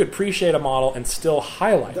that. You could pre-shade a model and still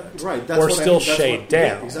highlight it, that's or what still I mean. shade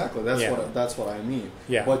down. Yeah, exactly. That's what I mean.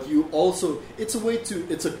 Yeah. But you also, it's a way to.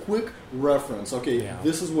 It's a quick reference. Okay,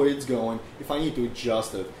 this is where it's going. If I need to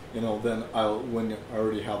adjust it, then when I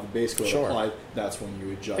already have the base coat applied, that's when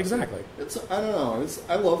you adjust. Exactly. It's I don't know.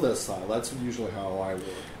 I love that style. That's usually how I work.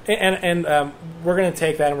 And we're going to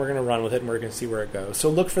take that and we're going to run with it and we're going to see where it goes. So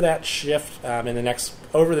look for that shift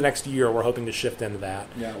over the next year. We're hoping to shift into that.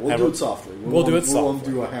 Yeah, we'll do it softly. We'll do it softly. We won't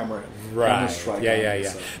do a hammer strike. Yeah.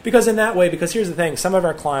 So. Because in that way, because here's the thing, some of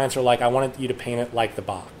our clients are like, I wanted you to paint it like the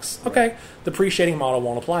box. Okay, the pre-shading model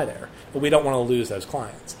won't apply there, but we don't want to lose those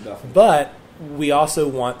clients. Definitely. But we also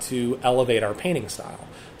want to elevate our painting style.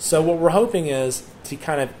 So what we're hoping is to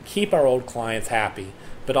kind of keep our old clients happy,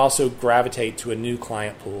 but also gravitate to a new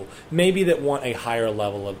client pool, maybe that want a higher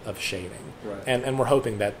level of shading. Right. And we're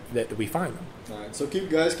hoping that we find them. All right. So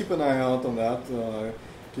keep an eye out on that.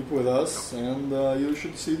 Keep with us, and you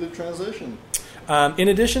should see the transition. In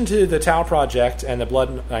addition to the Tau project and the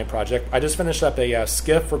Blood Knight project, I just finished up a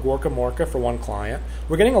skiff for Gorka Morka for one client.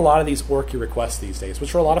 We're getting a lot of these Orky requests these days,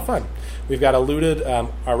 which are a lot of fun. We've got a looted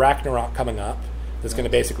Arachnarok coming up. That's going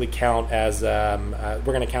to basically count as we're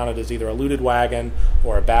going to count it as either a looted wagon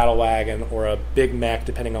or a battle wagon or a big mech,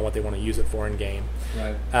 depending on what they want to use it for in game.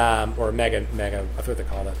 Right. Or a mega. I forget what they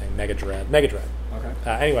call that thing. Mega Dread. Okay.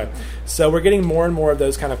 Anyway, so we're getting more and more of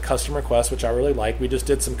those kind of custom requests, which I really like. We just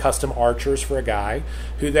did some custom archers for a guy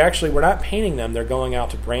who we're not painting them. They're going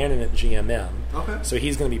out to Brandon at GMM. Okay. So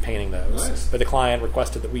he's going to be painting those. Nice. But the client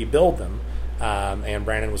requested that we build them. And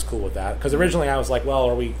Brandon was cool with that. Because originally I was like, well,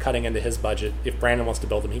 are we cutting into his budget? If Brandon wants to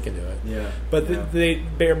build them, he can do it. Yeah. But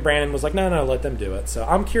Brandon was like, no, let them do it. So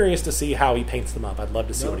I'm curious to see how he paints them up. I'd love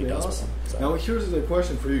to see what he does with them. So. Now, here's the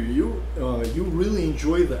question for you. You really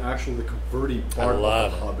enjoy the converting part of the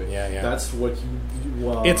hobby. Yeah. That's what you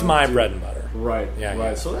it's my bread and butter. Right.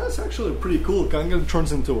 Yeah. So that's actually pretty cool. Kind of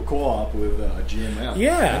turns into a co-op with GMM.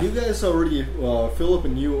 Yeah. And you guys already, Philip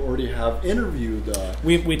and you already have interviewed.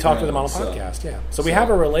 We talked with him on a podcast. Yeah. So we have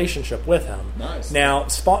a relationship with him. Nice. Now,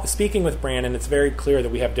 speaking with Brandon, it's very clear that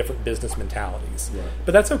we have different business mentalities. Right.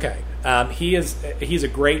 But that's okay. He's a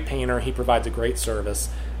great painter. He provides a great service.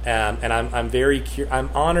 And I'm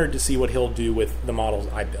honored to see what he'll do with the models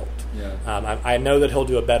I built. Yeah. I know that he'll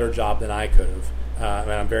do a better job than I could have.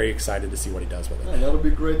 And I'm very excited to see what he does with it. Yeah, that'll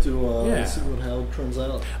be great to see how it turns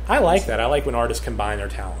out. I like that. I like when artists combine their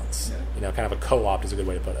talents. Yeah. Kind of a co-op is a good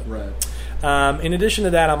way to put it. Right. In addition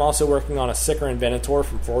to that, I'm also working on a Sicker Invenator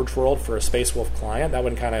from Forge World for a Space Wolf client. That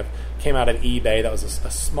one kind of came out at eBay. That was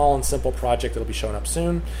a small and simple project that'll be showing up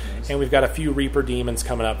soon. Nice. And we've got a few Reaper Demons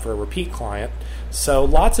coming up for a repeat client. So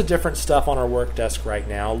lots of different stuff on our work desk right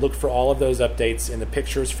now. Look for all of those updates in the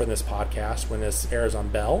pictures from this podcast when this airs on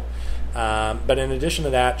Bell. But in addition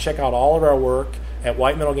to that, check out all of our work at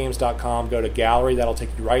whitemetalgames.com. Go to gallery. That'll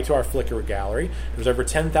take you right to our Flickr gallery. There's over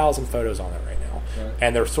 10,000 photos on it right now. Right.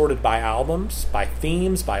 And they're sorted by albums, by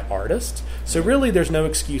themes, by artist. So really there's no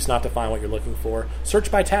excuse not to find what you're looking for.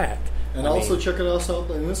 Search by tag. And also check us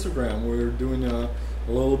out on Instagram. We're doing a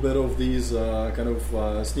little bit of these kind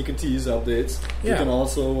of sneak and tease updates. Yeah. You can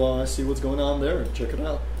also see what's going on there. Check it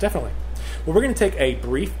out. Definitely. Well, we're going to take a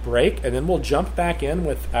brief break, and then we'll jump back in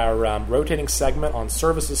with our rotating segment on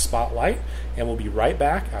Services Spotlight, and we'll be right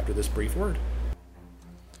back after this brief word.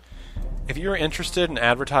 If you're interested in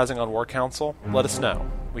advertising on War Council, let us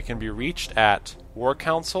know. We can be reached at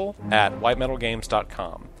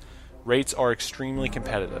warcouncil@whitemetalgames.com. Rates are extremely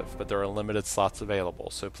competitive, but there are limited slots available,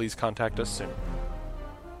 so please contact us soon.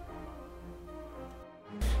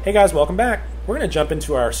 Hey guys, welcome back. We're going to jump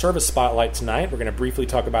into our service spotlight tonight. We're going to briefly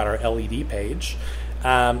talk about our LED page.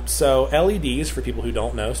 So LEDs, for people who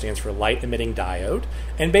don't know, stands for light emitting diode.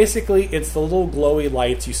 And basically, it's the little glowy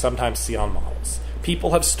lights you sometimes see on models.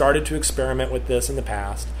 People have started to experiment with this in the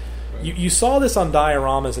past. Right. You saw this on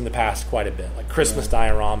dioramas in the past quite a bit, like Christmas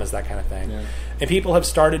dioramas, that kind of thing. Yeah. And people have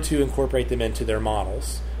started to incorporate them into their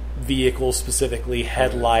models. Vehicles specifically,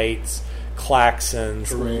 headlights, claxons,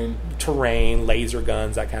 terrain, laser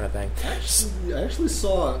guns, that kind of thing. I actually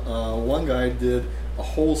saw one guy did a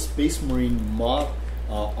whole Space Marine mod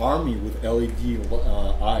army with LED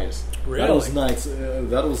eyes. Really? That was nice.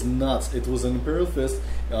 That was nuts. It was an Imperial Fist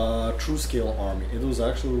true scale army. It was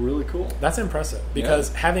actually really cool. That's impressive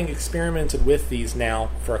because having experimented with these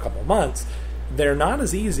now for a couple of months, they're not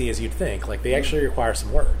as easy as you'd think. Like, they actually require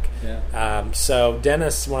some work. Yeah. So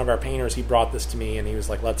Dennis, one of our painters, he brought this to me and he was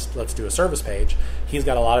like, let's do a service page. He's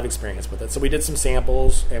got a lot of experience with it. So we did some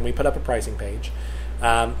samples and we put up a pricing page.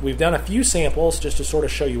 We've done a few samples just to sort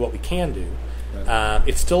of show you what we can do. Right.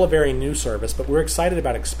 It's still a very new service, but we're excited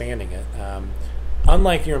about expanding it.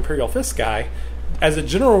 Unlike your Imperial Fist guy, as a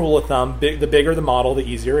general rule of thumb, the bigger the model, the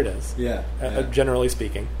easier it is. Generally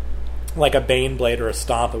speaking. Like a Bane Blade or a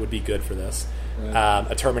Stomp, it would be good for this. Right.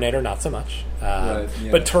 A Terminator, not so much.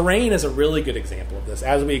 But terrain is a really good example of this.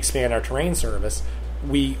 As we expand our terrain service,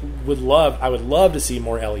 I would love to see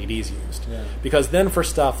more LEDs used. Yeah. Because then for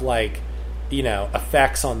stuff like,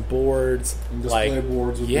 effects on boards, and display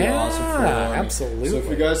boards would be awesome for an army. Absolutely. So if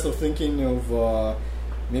you guys are thinking of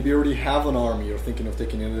maybe you already have an army, you're thinking of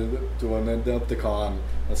taking it to an Adepticon,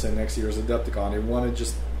 let's say next year's Adepticon, you want to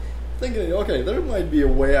just thinking, okay, there might be a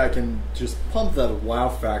way I can just pump that wow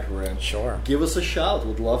factor in. Sure. Give us a shout.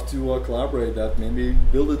 Would love to collaborate that. Maybe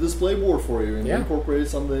build a display board for you and incorporate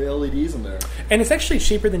some of the LEDs in there. And it's actually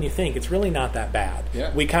cheaper than you think. It's really not that bad.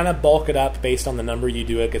 Yeah. We kind of bulk it up based on the number you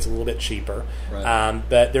do. It gets a little bit cheaper. Right.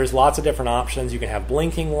 But there's lots of different options. You can have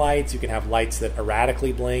blinking lights. You can have lights that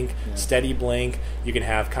erratically blink, steady blink. You can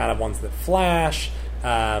have kind of ones that flash.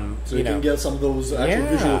 So you can get some of those actual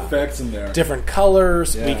visual effects in there. Different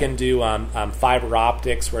colors. We can do fiber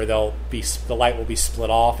optics where the light will be split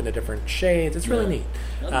off into different shades. It's really neat.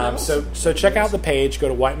 So check out the page. Go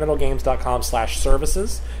to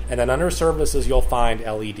whitemetalgames.com/services, and then under services you'll find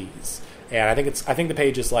LEDs. And I think the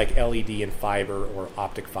page is like LED and fiber or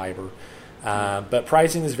optic fiber. But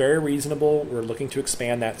pricing is very reasonable. We're looking to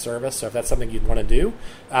expand that service, so if that's something you'd want to do.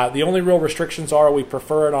 The only real restrictions are we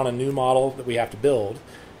prefer it on a new model that we have to build.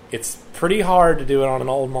 It's pretty hard to do it on an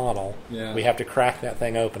old model. Yeah. We have to crack that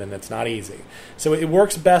thing open, and it's not easy. So it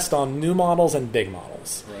works best on new models and big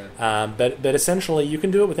models. Right. But essentially, you can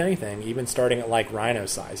do it with anything, even starting at like Rhino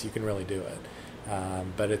size. You can really do it.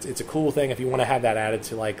 But it's a cool thing if you want to have that added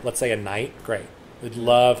to, like, let's say a knight. Great. We'd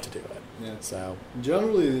love to do it. Yeah. So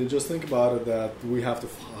generally, just think about it that we have to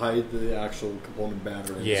hide the actual component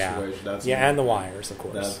battery in this situation. That's and the wires, of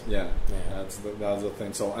course. That's the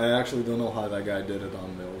thing. So I actually don't know how that guy did it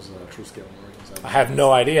on those true scale Marines. I have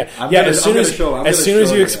no idea. As soon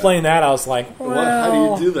as you explained that, I was like, well, how do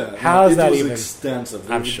you do that? How is that even? It was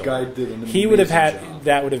extensive. I'm sure. Guy did an he would have had job.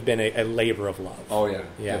 That would have been a labor of love. Oh yeah,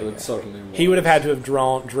 it certainly was. He would have had to have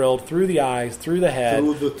drilled through the eyes, through the head,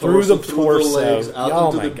 through the torso, legs, out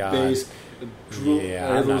oh into my the God. base.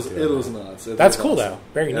 It was nuts. That's cool though.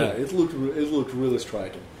 Very neat. It looked really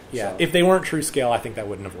striking. Yeah, so. If they weren't true scale, I think that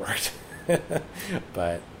wouldn't have worked.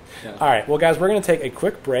 But all right, well, guys, we're going to take a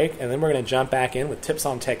quick break, and then we're going to jump back in with tips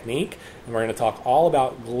on technique, and we're going to talk all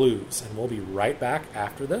about glues, and we'll be right back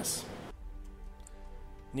after this.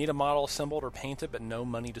 Need a model assembled or painted but no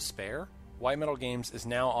money to spare? White Metal Games is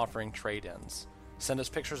now offering trade-ins. Send us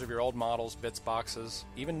pictures of your old models, bits boxes,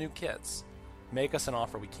 even new kits. Make us an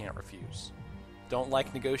offer we can't refuse. Don't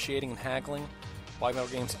like negotiating and haggling? White Metal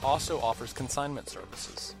Games also offers consignment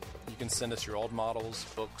services. You can send us your old models,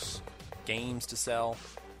 books, games to sell.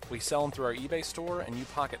 We sell them through our eBay store, and you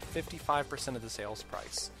pocket 55% of the sales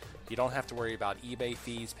price. You don't have to worry about eBay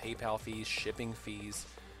fees, PayPal fees, shipping fees.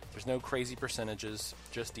 There's no crazy percentages,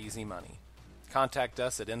 just easy money. Contact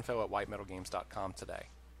us at info@whitemetalgames.com today.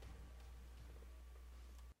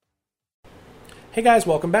 Hey guys,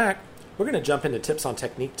 welcome back. We're going to jump into tips on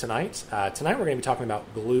technique tonight. Tonight we're going to be talking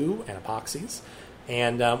about glue and epoxies.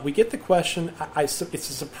 And we get the question, it's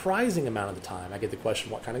a surprising amount of the time, I get the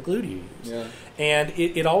question, what kind of glue do you use? Yeah. And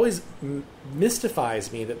it always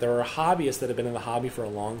mystifies me that there are hobbyists that have been in the hobby for a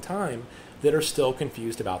long time that are still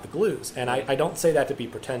confused about the glues. And I don't say that to be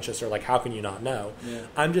pretentious or like, how can you not know? Yeah.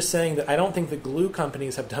 I'm just saying that I don't think the glue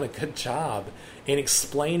companies have done a good job in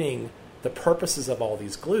explaining the purposes of all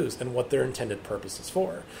these glues and what their intended purpose is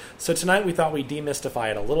for. So tonight we thought we'd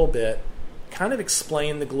demystify it a little bit, kind of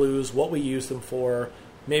explain the glues, what we use them for,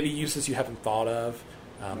 maybe uses you haven't thought of,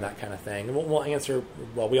 that kind of thing. And we'll answer,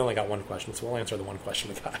 well, we only got one question, so we'll answer the one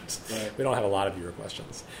question we got. Right. We don't have a lot of viewer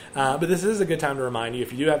questions. But this is a good time to remind you,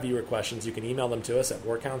 if you do have viewer questions, you can email them to us at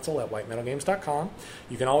warcouncil@whitemetalgames.com.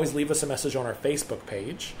 You can always leave us a message on our Facebook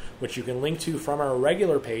page, which you can link to from our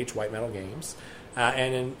regular page, White Metal Games.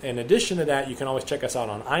 And in addition to that, you can always check us out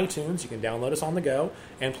on iTunes. You can download us on the go.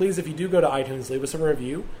 And please, if you do go to iTunes, leave us a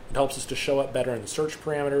review. It helps us to show up better in the search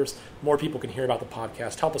parameters. More people can hear about the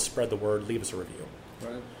podcast. Help us spread the word. Leave us a review.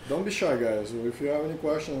 Right. Don't be shy, guys. If you have any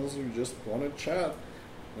questions, you just want to chat,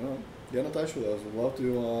 get in touch with us. We'd love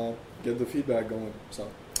to get the feedback going.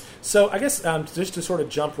 So I guess just to sort of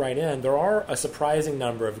jump right in, there are a surprising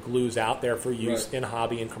number of glues out there for use in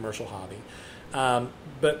hobby and commercial hobby.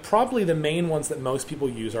 But probably the main ones that most people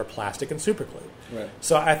use are plastic and super glue. Right.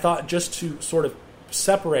 So I thought just to sort of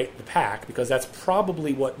separate the pack, because that's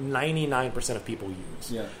probably what 99% of people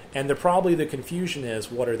use. Yeah. And the confusion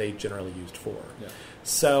is, what are they generally used for? Yeah.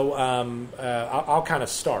 So I'll kind of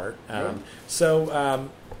start.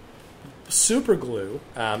 Super glue,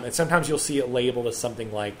 and sometimes you'll see it labeled as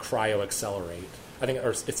something like Cryo Accelerate. I think,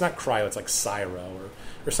 or it's not cryo, it's like Cyro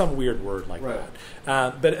or some weird word like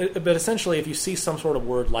that. But essentially, if you see some sort of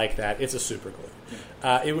word like that, it's a super glue.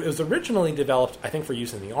 It was originally developed, I think, for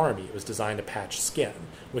use in the Army. It was designed to patch skin,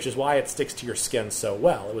 which is why it sticks to your skin so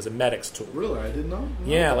well. It was a medic's tool. Really? I didn't know?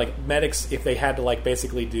 Yeah, like medics, if they had to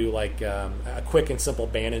basically do a quick and simple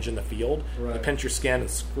bandage in the field, they pinch your skin and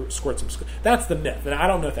squirt some. That's the myth, and I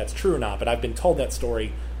don't know if that's true or not, but I've been told that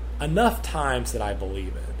story enough times that I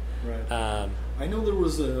believe it. Right. I know there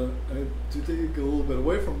was to take a little bit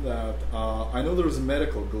away from that, I know there was a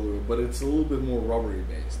medical glue, but it's a little bit more rubbery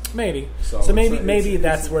based. Maybe. So maybe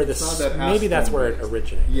that's where it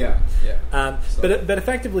originated. Yeah. But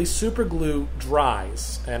effectively, super glue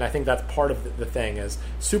dries, and I think that's part of the thing is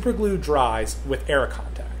super glue dries with air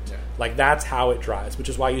contact. Yeah. Like that's how it dries, which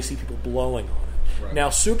is why you see people blowing on it. Right. Now,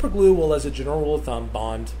 super glue will, as a general rule of thumb,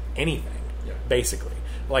 bond anything, basically.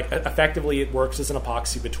 Effectively, it works as an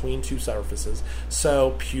epoxy between two surfaces.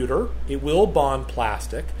 So pewter, it will bond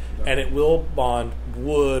plastic, and it will bond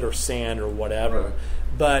wood or sand or whatever. Right.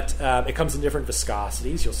 But it comes in different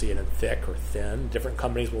viscosities. You'll see it in thick or thin. Different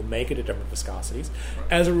companies will make it at different viscosities.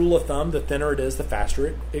 Right. As a rule of thumb, the thinner it is, the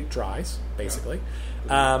faster it dries, basically.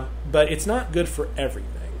 But it's not good for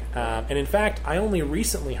everything. And in fact, I only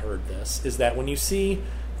recently heard this, is that when you see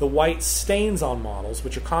the white stains on models,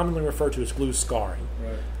 which are commonly referred to as glue scarring,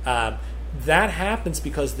 that happens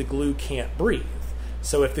because the glue can't breathe.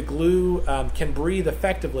 So if the glue can breathe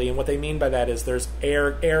effectively, and what they mean by that is there's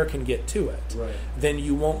air can get to it, then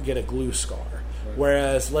you won't get a glue scar. Right.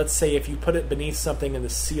 Whereas, let's say if you put it beneath something and the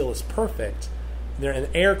seal is perfect, and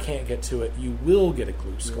air can't get to it, you will get a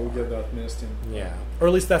glue scar. You'll get that misting. Yeah. Or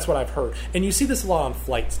at least that's what I've heard. And you see this a lot on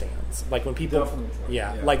flight stands. Like when people... Definitely.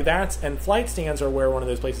 Like that's... And flight stands are one of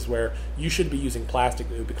those places where you should be using plastic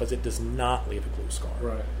glue because it does not leave a glue scar.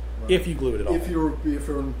 Right. If you glue it at all. If you're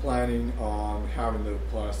planning on having the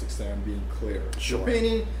plastic stand being clear. Sure. If you're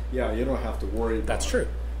painting, you don't have to worry about That's true.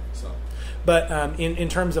 So. But in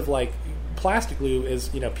terms of plastic glue is,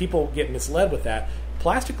 people get misled with that.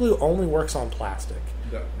 Plastic glue only works on plastic.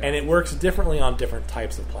 Yeah. And it works differently on different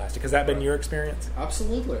types of plastic. Has that been your experience?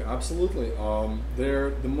 Absolutely.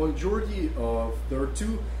 There are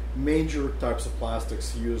two major types of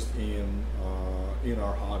plastics used in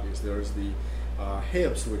our hobbies. There's the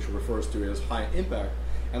HIPS, which refers to as high impact,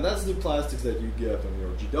 and that's the plastics that you get on your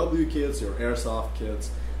GW kits, your airsoft kits.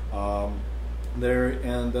 And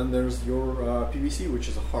then there's your PVC, which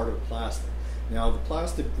is a harder plastic. Now, the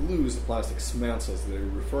plastic glues, the plastic cements, as they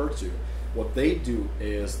refer to, what they do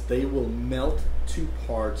is they will melt two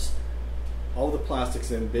parts of the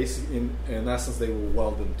plastics, and basically, in essence, they will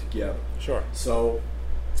weld them together. Sure. So,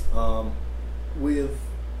 with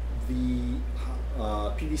the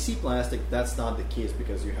PVC plastic, that's not the case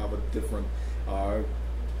because you have a different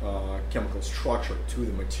chemical structure to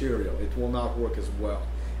the material. It will not work as well.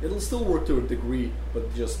 It'll still work to a degree,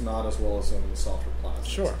 but just not as well as in the softer plastics.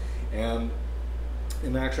 Sure. And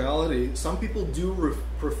in actuality, some people do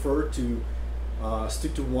prefer to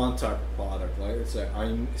stick to one type of product. Like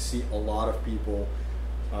I see a lot of people,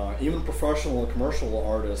 even professional and commercial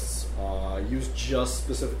artists, use just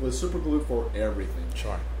specifically super glue for everything.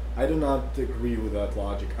 Sure. I do not agree with that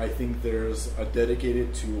logic. I think there's a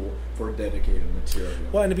dedicated tool for a dedicated material.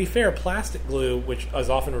 Well, and to be fair, plastic glue, which is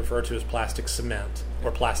often referred to as plastic cement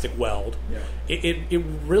or plastic weld, it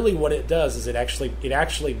really what it does is it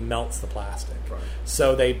actually melts the plastic. Right.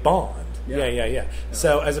 So they bond. Yeah.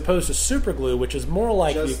 So as opposed to super glue, which is more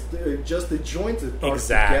like just the joints that are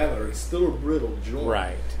together. It's still a brittle joint.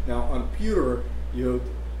 Right. Now on pewter, you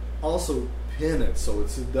also pin it, so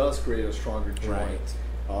it does create a stronger joint.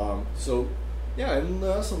 Right. So, yeah, in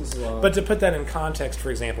essence... but to put that in context, for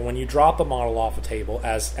example, when you drop a model off a table,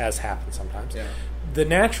 as happens sometimes, the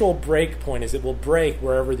natural break point is it will break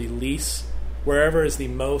wherever is the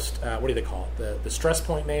most, what do they call it? The stress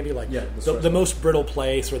point, maybe? Like the most brittle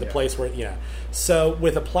place, or the place where, So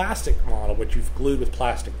with a plastic model, which you've glued with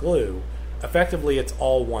plastic glue, effectively it's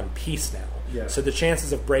all one piece now. Yeah. So the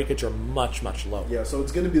chances of breakage are much, much lower. Yeah, so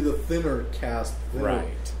it's going to be the thinner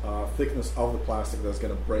thickness of the plastic that's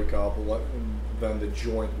going to break up than the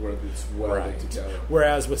joint where it's welded together.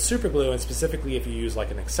 Whereas with super glue, and specifically if you use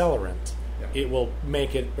like an accelerant, it will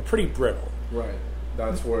make it pretty brittle. Right.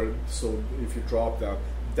 That's where, so if you drop that,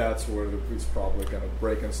 that's where it's probably going to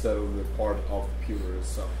break instead of the part of the pewter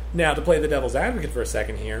itself. Now, to play the devil's advocate for a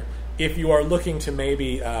second here, if you are looking to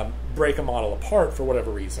maybe break a model apart for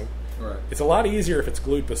whatever reason, it's a lot easier if it's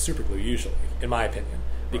glued with super glue, usually, in my opinion,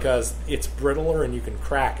 because it's brittler and you can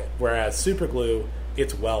crack it, whereas super glue,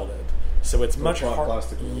 it's welded. So it's much harder.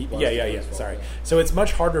 So it's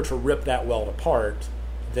much harder to rip that weld apart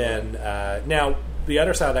than now. The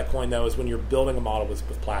other side of that coin, though, is when you're building a model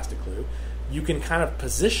with plastic glue, you can kind of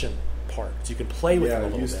position parts. You can play with them a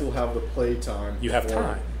little bit. You still have the play time. You have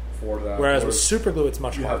time for that. Whereas with super glue, it's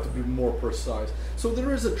much harder. You have to be more precise. So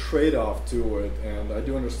there is a trade-off to it, and I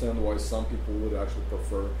do understand why some people would actually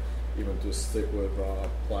prefer even to stick with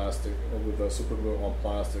plastic or with super glue on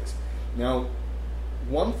plastics. Now,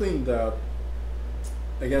 one thing that,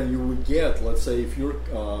 again, you would get, let's say, if you're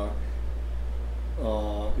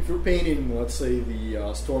painting, let's say, the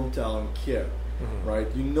Stormtown kit, right?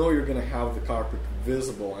 You know you're going to have the cockpit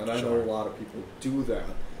visible, and I know a lot of people do that.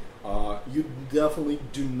 You definitely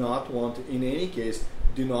do not want to, in any case,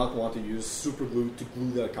 to use super glue to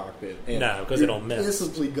glue that cockpit. And no, because it'll miss. You're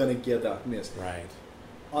instantly going to get that miss. Right.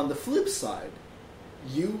 On the flip side,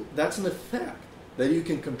 that's an effect that you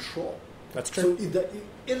can control. That's true. So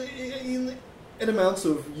it amounts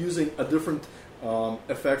of using a different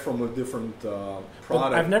effect from a different product.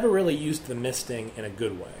 But I've never really used the misting in a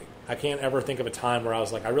good way. I can't ever think of a time where I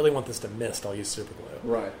was like, I really want this to mist, I'll use super glue.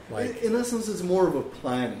 Right. Like, in essence, it's more of a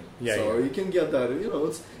planning. You can get that.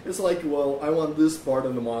 It's like, well, I want this part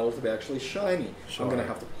of the model to be actually shiny. I'm going to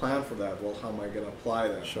have to plan for that. Well, how am I going to apply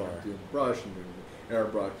that? Sure. Do the brush and do the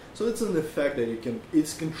airbrush. So it's an effect that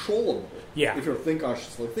it's controllable. Yeah. If you're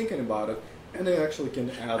consciously thinking about it. And they actually can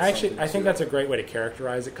add I think that's a great way to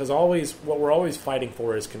characterize it, because what we're always fighting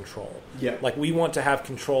for is control. Yeah. Like, we want to have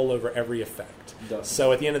control over every effect. Definitely.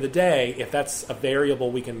 So at the end of the day, if that's a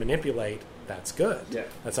variable we can manipulate, that's good. Yeah.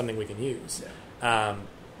 That's something we can use. Yeah.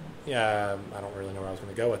 I don't really know where I was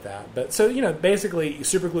going to go with that. But so, basically,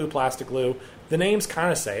 super glue, plastic glue, the names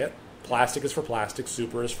kind of say it. Plastic is for plastic,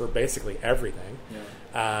 super is for basically everything.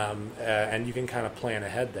 Yeah. And you can kind of plan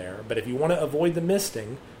ahead there. But if you want to avoid the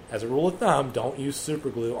misting, as a rule of thumb, don't use super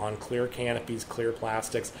glue on clear canopies, clear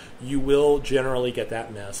plastics. You will generally get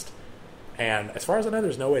that mist. And as far as I know,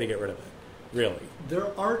 there's no way to get rid of it, really.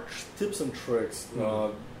 There are tips and tricks,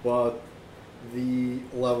 but the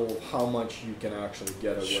level of how much you can actually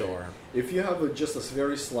get away. Sure. If you have just a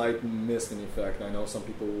very slight misting effect, I know some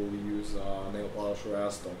people will use nail polish or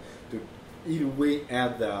acetone to either way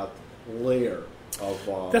add that layer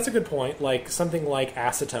of... That's a good point. Like something like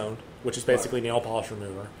acetone, which is basically nail polish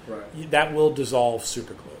remover. Right. That will dissolve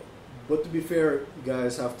super glue. But to be fair, you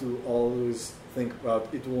guys have to always think about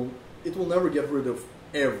it will never get rid of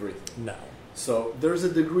everything. No. So there's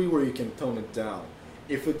a degree where you can tone it down.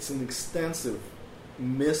 If it's an extensive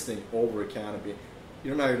misting over a canopy,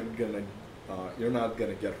 you're not gonna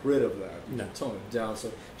get rid of that. You can tone it down.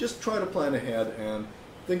 So just try to plan ahead and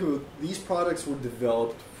think of it. These products were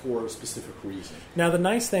developed for a specific reason. Now, the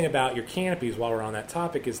nice thing about your canopies, while we're on that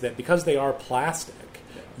topic, is that because they are plastic,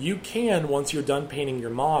 you can, once you're done painting your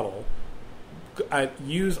model,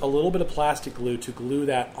 use a little bit of plastic glue to glue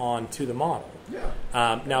that onto the model. Yeah.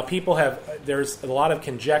 Now, there's a lot of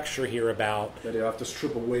conjecture here about that you have to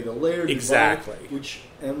strip away the layer. Exactly.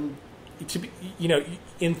 In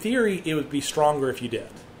theory, it would be stronger if you did.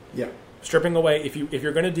 Yeah. Stripping away, if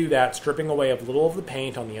you're going to do that, stripping away a little of the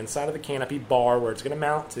paint on the inside of the canopy bar where it's going to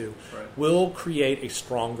mount to will create a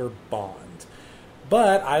stronger bond.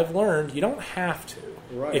 But I've learned you don't have to.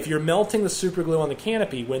 Right. If you're melting the super glue on the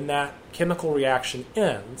canopy, when that chemical reaction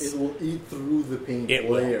ends, it will eat through the paint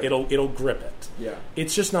layer. It'll grip it. Yeah.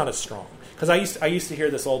 It's just not as strong. Because I used to hear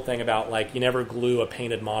this old thing about, like, you never glue a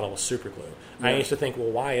painted model with super glue. Yeah. I used to think, well,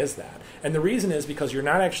 why is that? And the reason is because you're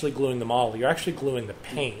not actually gluing the model. You're actually gluing the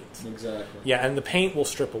paint. Exactly. Yeah, and the paint will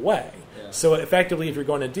strip away. Yeah. So effectively, if you're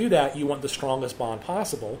going to do that, you want the strongest bond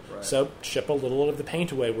possible. Right. So ship a little of the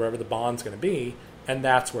paint away wherever the bond's going to be, and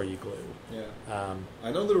that's where you glue. Yeah.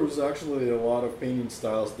 I know there was actually a lot of painting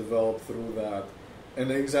styles developed through that,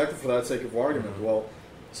 and exactly for that sake of argument, well,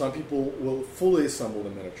 some people will fully assemble the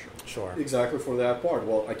miniature. Sure. Exactly for that part.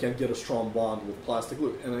 Well, I can't get a strong bond with plastic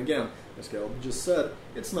glue. And again, as Caleb just said,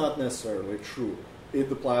 it's not necessarily true. If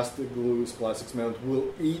the plastic glues, plastic cement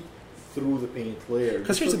will eat through the paint layer.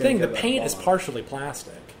 Because here's the thing: the paint is partially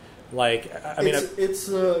plastic. Like, I mean, it's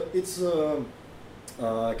I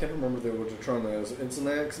can't remember what the term is. It's in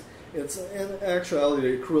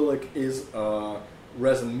actuality, acrylic is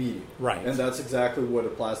resin medium, right? And that's exactly what a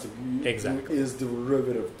plastic is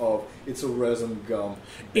derivative of. It's a resin gum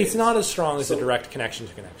base. It's not as strong as a direct connection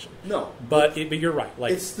to connection. No, but you're right.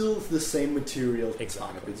 Like, it's still the same material.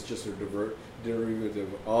 Exactly. It's just a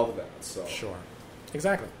derivative of that. So sure,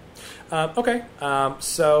 exactly. Okay,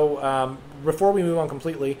 so before we move on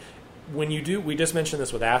completely, when you do, we just mentioned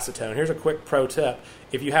this with acetone. Here's a quick pro tip.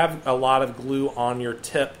 If you have a lot of glue on your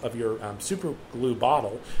tip of your super glue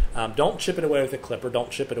bottle, don't chip it away with a clipper,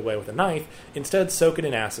 don't chip it away with a knife. Instead, soak it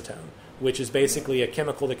in acetone, which is basically a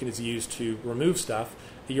chemical that is used to remove stuff.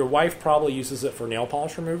 Your wife probably uses it for nail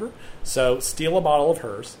polish remover. So steal a bottle of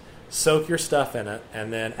hers, soak your stuff in it,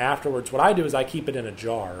 and then afterwards, what I do is I keep it in a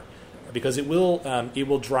jar, because it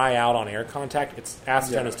will dry out on air contact.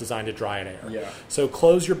 Acetone is designed to dry in air. Yeah. So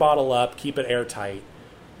close your bottle up, keep it airtight.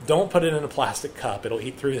 Don't put it in a plastic cup. It'll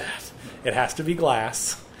eat through that. It has to be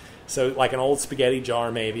glass. So like an old spaghetti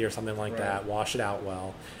jar maybe or something like that. Wash it out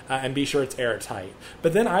well. And be sure it's airtight.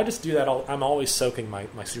 But then I just do that. I'm always soaking my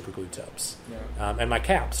super glue tips. Yeah. And my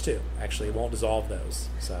caps too. Actually, it won't dissolve those.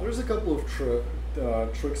 So there's a couple of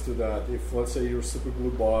tricks to that. If, let's say, your super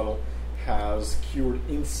glue bottle has cured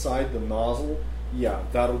inside the nozzle,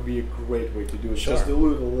 that would be a great way to do it. Sure. Just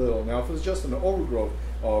dilute it a little. Now, if it's just an overgrowth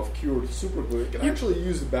of cured super glue, you can actually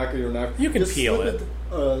use the back of your knife. You can peel it.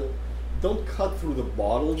 Don't cut through the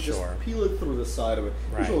bottle. Sure. Just peel it through the side of it.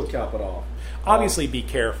 Right. Usually cap it off. Obviously, be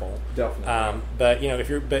careful. Definitely. But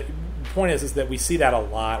the point is that we see that a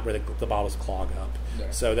lot where the bottles clog up.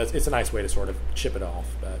 Yeah. So it's a nice way to sort of chip it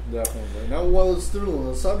off. But definitely. Now, while it's still on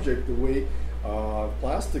the subject, the way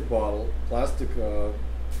plastic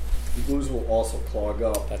glues will also clog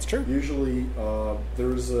up. That's true. Usually,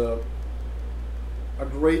 there's a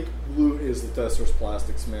great glue is the Testors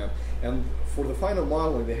Plastic Cement, and for the finer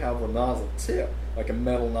modeling, they have a nozzle tip, like a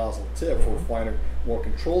metal nozzle tip for finer, more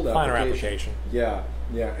controlled application. Yeah,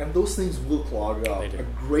 and those things will clog up. They do. A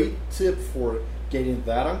great tip for getting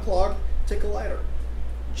that unclogged: take a lighter,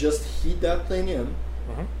 just heat that thing in.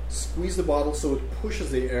 Squeeze the bottle so it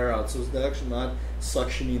pushes the air out, so it's actually not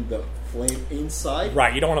suctioning the flame inside.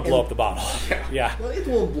 Right, you don't want to blow up the bottle. Yeah. Well, it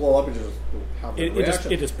won't blow up; it just will have a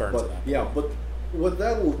reaction. It just burns it up. Yeah, but what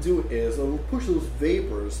that will do is it will push those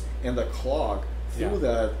vapors and the clog through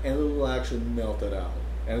that, and it will actually melt it out,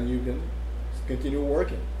 and you can continue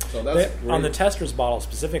working. So that's great. On the Testors bottle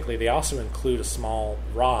specifically, they also include a small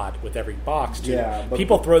rod with every box too. Yeah, but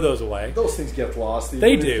people throw those away. Those things get lost.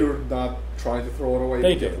 They do. If you're not trying to throw it away,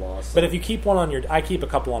 they get lost. But if you keep one on I keep a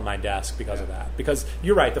couple on my desk because of that. Because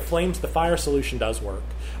you're right, the fire solution does work.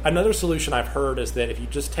 Another solution I've heard is that if you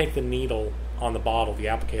just take the needle on the bottle, the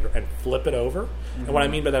applicator, and flip it over, and what I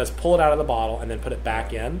mean by that is pull it out of the bottle and then put it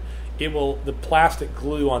back in, the plastic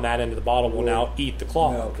glue on that end of the bottle will now eat the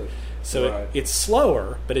clog. So it's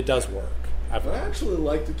slower, but it does work. I actually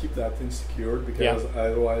like to keep that thing secured because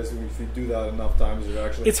otherwise, if you do that enough times,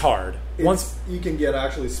 it's hard. Once you can get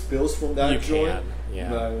actually spills from that joint.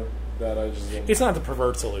 It's not the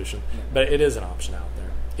preferred solution, but it is an option out there.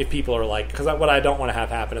 If people are like, because what I don't want to have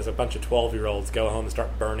happen is a bunch of 12-year-olds go home and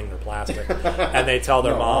start burning their plastic, and they tell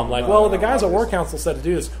their mom, the guys at War Council said to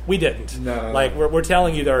do this. We didn't. We're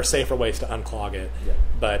telling you there are safer ways to unclog it,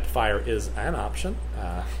 but fire is an option.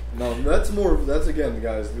 That's again,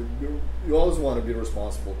 guys, you always want to be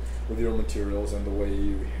responsible with your materials and the way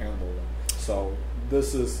you handle them. So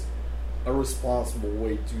this is a responsible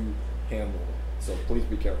way to handle it. So please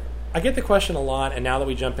be careful. I get the question a lot, and now that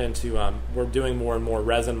we jump into, we're doing more and more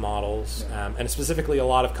resin models, and specifically a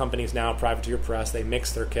lot of companies now, Privateer Press, they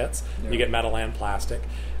mix their kits. You get metal and plastic.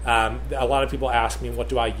 A lot of people ask me, what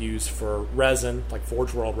do I use for resin, like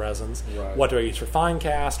Forge World resins? Right. What do I use for fine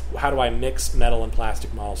cast? How do I mix metal and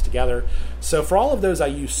plastic models together? So for all of those, I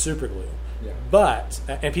use super glue.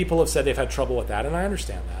 And people have said they've had trouble with that, and I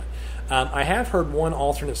understand that. I have heard one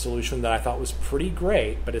alternate solution that I thought was pretty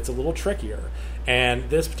great, but it's a little trickier. And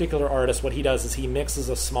this particular artist, what he does is he mixes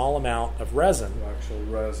a small amount of resin. Actual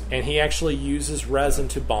resin. And he actually uses resin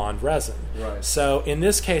to bond resin. Right. So in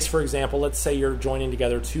this case, for example, let's say you're joining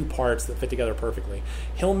together two parts that fit together perfectly.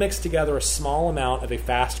 He'll mix together a small amount of a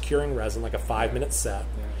fast-curing resin, like a 5-minute set.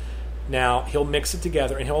 Now, he'll mix it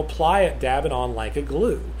together, and he'll apply it, dab it on like a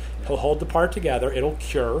glue. He'll hold the part together. It'll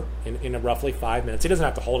cure in roughly 5 minutes. He doesn't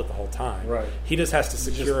have to hold it the whole time. Right. He just has to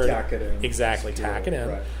secure it. Tack it in. Exactly, tack it in.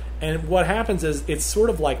 Right. And what happens is it's sort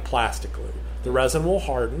of like plastic glue. The resin will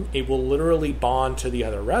harden. It will literally bond to the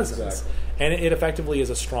other resins. Exactly. And it effectively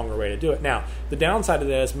is a stronger way to do it. Now, the downside of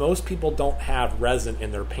that is most people don't have resin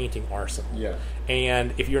in their painting arsenal. Yeah.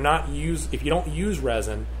 And if you don't use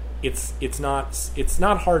resin, it's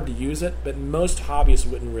not hard to use it, but most hobbyists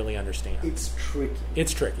wouldn't really understand. It's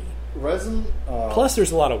tricky. Resin. Plus,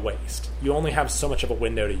 there's a lot of waste. You only have so much of a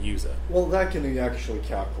window to use it. Well, that can actually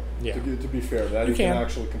calculate. Yeah. To be fair, that you can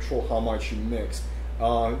actually control how much you mix.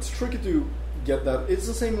 It's tricky to get that. It's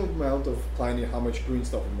the same amount of planning how much green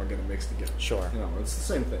stuff am I going to mix together. Sure. It's the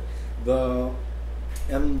same thing.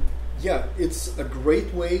 It's a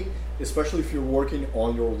great way, especially if you're working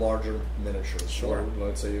on your larger miniatures. Sure. So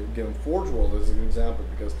let's say, given Forge World as an example,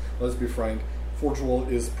 because let's be frank, Forge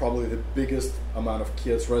World is probably the biggest amount of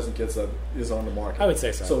kits, resin kits, that is on the market. I would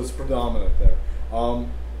say so. So it's predominant there.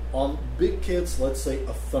 On big kits, let's say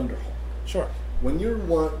a Thunderhawk. Sure. When you're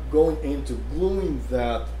going into gluing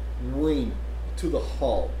that wing to the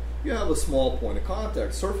hull, you have a small point of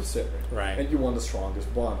contact, surface area. Right. And you want the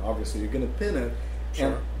strongest bond. Obviously, you're going to pin it.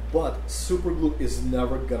 Sure. But super glue is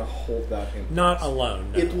never going to hold that in place. Not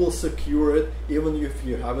alone. No. It will secure it even if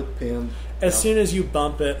you have it pinned. As soon as you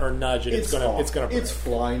bump it or nudge it, it's going to break. It's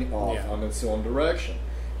flying off on its own direction.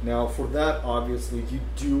 Now, for that, obviously, you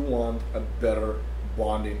do want a better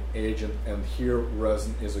bonding agent, and here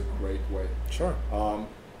resin is a great way. Sure.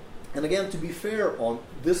 And again, to be fair,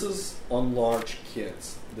 this is on large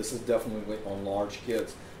kits. This is definitely on large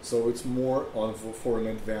kits. So it's more for an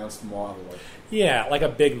advanced model. Like a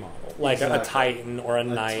big model, like exactly. a Titan or a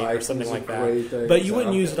Knight or something like that. But you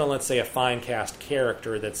wouldn't use it on, let's say, a fine cast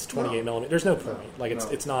character that's 28 millimeter. There's no point.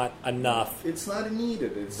 It's not enough. It's not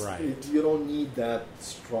needed. You don't need that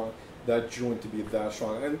joint to be that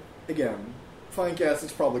strong. And again, fine cast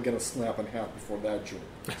is probably going to snap in half before that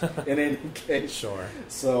joint. In any case. Sure.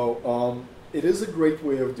 So it is a great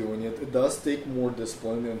way of doing it. It does take more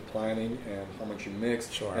discipline and planning and how much you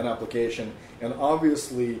mix and application. And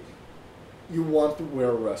obviously, you want to wear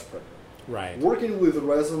a respirator. Right. Working with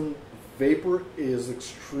resin vapor is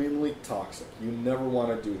extremely toxic. You never want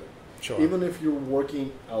to do that. Sure. Even if you're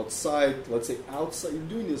working outside, let's say outside, you're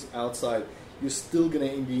doing this outside, you're still going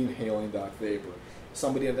to be inhaling that vapor.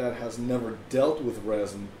 Somebody that has never dealt with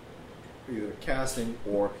resin, either casting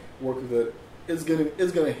or work with it, it's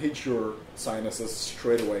gonna hit your sinuses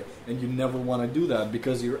straight away, and you never want to do that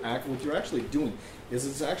because what you're actually doing is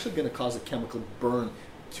it's actually going to cause a chemical burn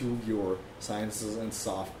to your sinuses and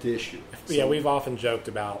soft tissue. Yeah, we've often joked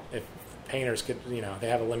about if painters could, they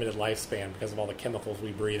have a limited lifespan because of all the chemicals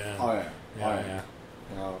we breathe in. Oh yeah.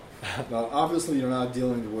 Now, obviously, you're not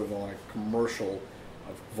dealing with commercial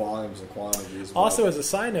volumes and quantities. Also, as a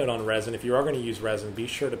side note on resin, if you are going to use resin, be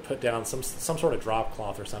sure to put down some sort of drop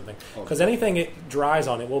cloth or something, because anything it dries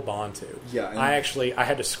on, it will bond to. Yeah. I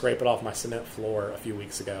had to scrape it off my cement floor a few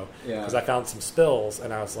weeks ago because I found some spills,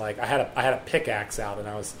 and I was like, I had a pickaxe out, and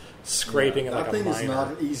I was scraping it like a miner. That thing is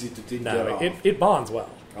not easy to get off. It bonds well.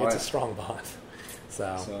 It's a strong bond.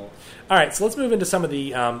 So, all right. So let's move into some of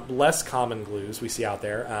the less common glues we see out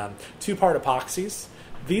there. Two-part epoxies.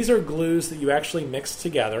 These are glues that you actually mix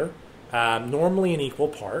together, normally in equal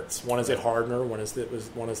parts. One is a hardener, one is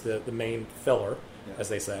the main filler, as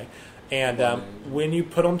they say. And when you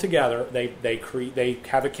put them together, they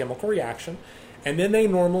have a chemical reaction, and then they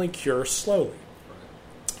normally cure slowly.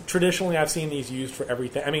 Traditionally, I've seen these used for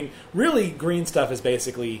everything. I mean, really, green stuff is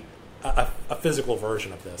basically a physical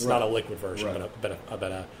version of this, not a liquid version, but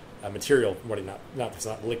a material. It's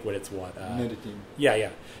not liquid. It's what? Nicotine. Yeah.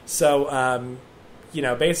 So.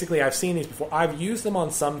 Basically, I've seen these before. I've used them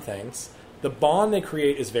on some things. The bond they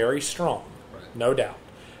create is very strong, no doubt.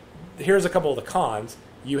 Here's a couple of the cons.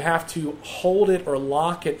 You have to hold it or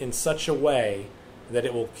lock it in such a way that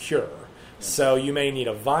it will cure. Yeah. So you may need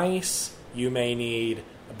a vise. You may need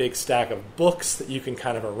a big stack of books that you can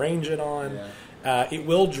kind of arrange it on. Yeah. It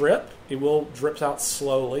will drip. It will drip out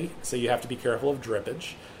slowly, so you have to be careful of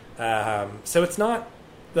drippage. So it's not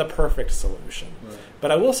the perfect solution. Right.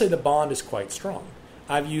 But I will say the bond is quite strong.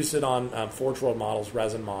 I've used it on Forge World models,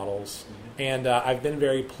 resin models, and I've been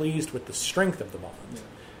very pleased with the strength of the bond. Yeah.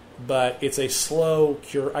 But it's a slow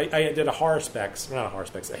cure. I did a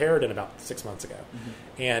Harridan about 6 months ago,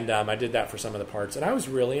 and I did that for some of the parts, and I was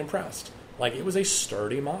really impressed. It was a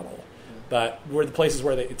sturdy model. Yeah. But where the places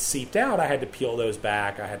where it seeped out, I had to peel those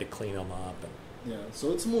back. I had to clean them up.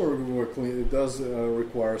 So it's more clean. It does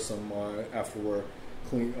require some afterward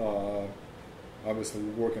clean obviously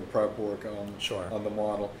work and prep work on the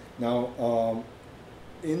model. Now,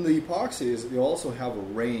 in the epoxies, you also have a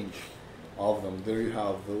range of them. There you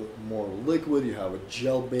have the more liquid, you have a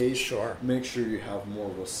gel base. Sure. Make sure you have more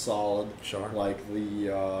of a solid, sure, like the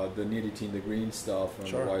nidotine, the green stuff, and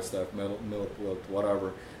sure, the white stuff, milk,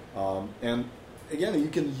 whatever. And again, you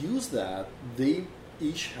can use that. They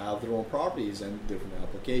each have their own properties and different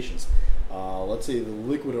applications. Let's say the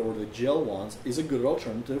liquid or the gel ones is a good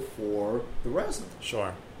alternative for the resin.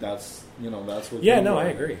 Sure. That's what. Yeah, no, I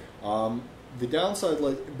agree. The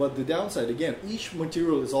downside again, each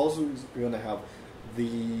material is also going to have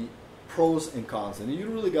the pros and cons, and you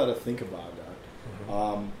really got to think about that.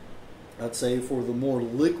 Mm-hmm. Let's say for the more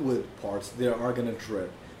liquid parts, they are going to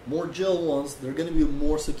drip. More gel ones, they're going to be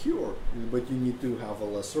more secure, but you need to have a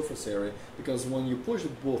less surface area because when you push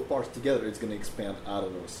both parts together, it's going to expand out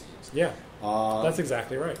of those seams. Yeah, that's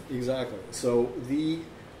exactly right. Exactly. So the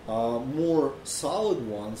more solid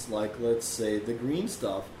ones, like let's say the green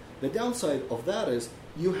stuff, the downside of that is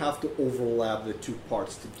you have to overlap the two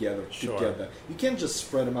parts together to get that. You can't just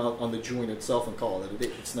spread them out on the joint itself and call it a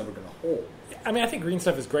day. It's never going to hold. I mean, I think green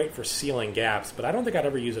stuff is great for sealing gaps, but I don't think I'd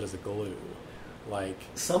ever use it as a glue. Like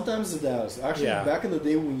sometimes it does. Actually, back in the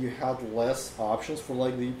day when you had less options for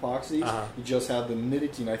like the epoxies, you just had the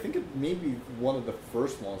nidotine. I think it may be one of the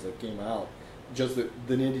first ones that came out. Just the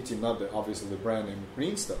nidotine, not obviously the brand name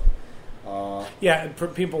green stuff. For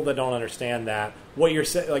people that don't understand that, what you're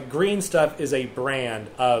saying, like green stuff is a brand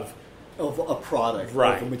of a product,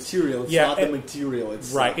 right? Of a material. It's not the material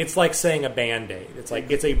itself. Right. It's like saying a Band-Aid. It's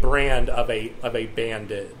like it's a brand of a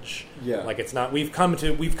bandage. Yeah. Like it's not. We've come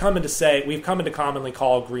to commonly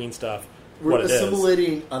call green stuff. We're what it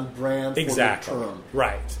assimilating on brand exactly. for the term.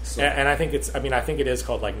 Right. So, and I think it is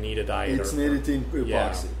called like nidodite. It's nidotine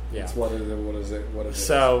epoxy. Yeah. It's what it is.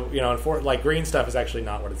 So, like green stuff is actually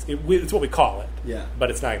not what it's what we call it. Yeah.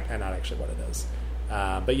 But it's not actually what it is.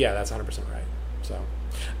 But yeah, that's 100% right. So,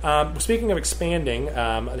 speaking of expanding,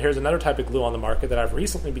 here's another type of glue on the market that I've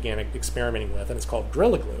recently began experimenting with, and it's called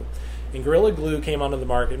Gorilla Glue. And Gorilla Glue came onto the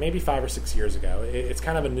market maybe 5 or 6 years ago. It's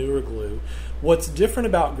kind of a newer glue. What's different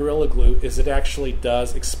about Gorilla Glue is it actually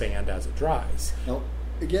does expand as it dries. Now,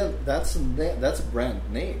 again, that's a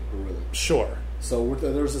brand name, Gorilla. Sure. So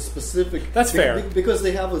there's a specific. That's fair because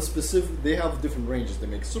they have different ranges. They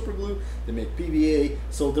make super glue, they make PVA.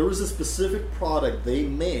 So there is a specific product they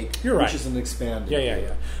make, which is an expanding.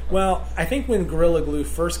 Yeah. Well, I think when Gorilla Glue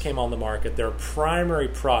first came on the market, their primary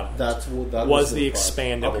product was the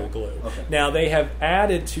expandable glue. Okay. Now they have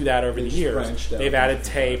added to that over the years. They've added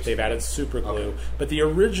tape, they've added super glue, but the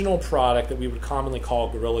original product that we would commonly call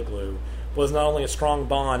Gorilla Glue was not only a strong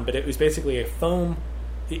bond, but it was basically a foam.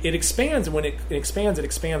 It expands, and when it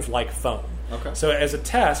expands like foam. Okay. So as a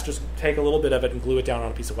test, just take a little bit of it and glue it down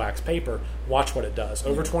on a piece of wax paper. Watch what it does.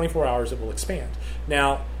 Over 24 hours, it will expand.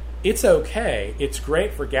 Now, it's okay. It's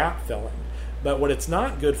great for gap filling. But what it's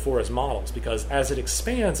not good for is models, because as it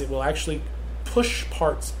expands, it will actually push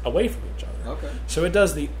parts away from each other. Okay. So it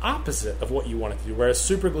does the opposite of what you want it to do. Whereas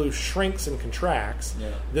super glue shrinks and contracts,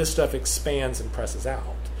 this stuff expands and presses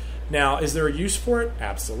out. Now, is there a use for it?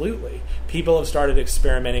 Absolutely. People have started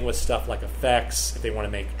experimenting with stuff like effects, if they want to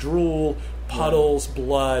make drool, puddles,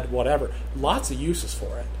 blood, whatever. Lots of uses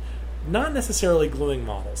for it. Not necessarily gluing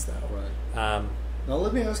models, though. Right. Now,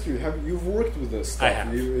 let me ask you: you've worked with this stuff? I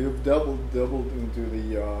have. You've dabbled into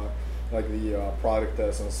the product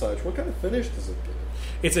test and such. What kind of finish does it give?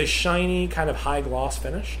 It's a shiny, kind of high gloss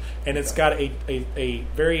finish, and it's got a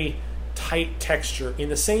very tight texture in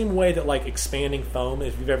the same way that like expanding foam,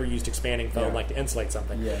 if you've ever used expanding foam like to insulate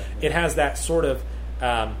something, it has that sort of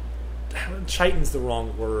chitin's the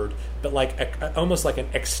wrong word, but like almost like an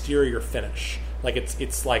exterior finish, like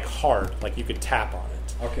it's like hard, like you could tap on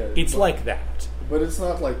it. Okay, it's like that. But it's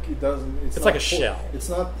not like it doesn't. It's like a shell. It's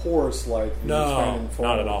not porous like the expanding foam.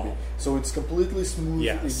 Not at all. So it's completely smooth.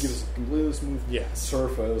 Yes. It gives a completely smooth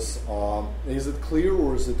surface. Is it clear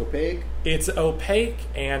or is it opaque? It's opaque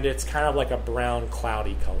and it's kind of like a brown,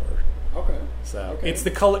 cloudy color. Okay. So it's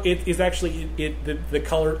the color. It is actually the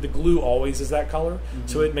color. The glue always is that color. Mm-hmm.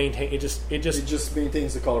 So it just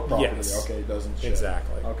maintains the color property. Yes. Okay, it doesn't shed.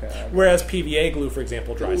 Exactly. Okay. Whereas PVA glue, for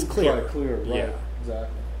example, dries clear. Dry clear. Right. Yeah.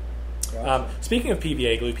 Exactly. Gotcha. Speaking of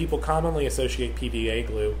PVA glue, people commonly associate PVA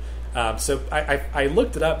glue. So I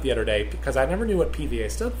looked it up the other day because I never knew what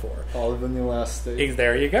PVA stood for. Polyvinyl acetate.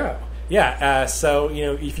 There you go. Yeah. So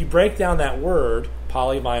if you break down that word,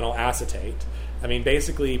 polyvinyl acetate, I mean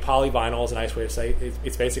basically polyvinyl is a nice way to say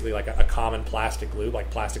it's basically like a common plastic glue, like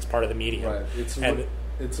plastic's part of the medium. Right.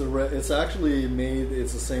 It's actually made.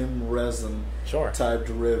 It's the same resin type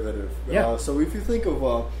derivative. Yeah. So if you think of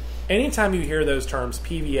anytime you hear those terms,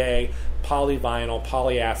 PVA, polyvinyl,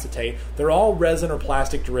 polyacetate, they're all resin or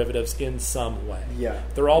plastic derivatives in some way. Yeah.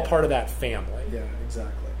 They're all part of that family. Yeah,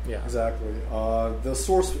 exactly. Yeah. Exactly. The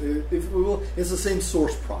source, if we will, it's the same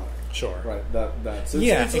source product. Sure. Right. That's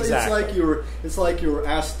exactly. It's like your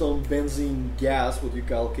acetone benzene gas, what you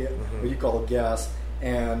call gas,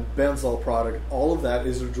 and benzol product. All of that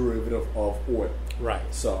is a derivative of oil. Right.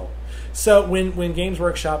 So when Games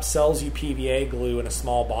Workshop sells you PVA glue in a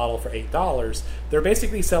small bottle for $8, they're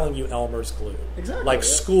basically selling you Elmer's glue. Exactly. Like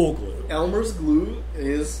school glue. Elmer's glue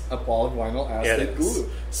is a polyvinyl acetate glue.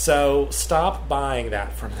 So stop buying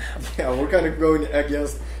that from them. Yeah, we're kind of going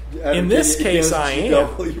against. In this case, I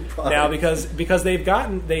am now because they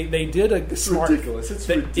did a smart. Ridiculous. It's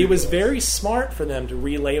ridiculous. It was very smart for them to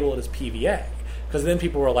relabel it as PVA because then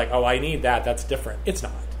people were like, "Oh, I need that. That's different." It's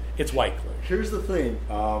not. It's white glue. Here's the thing,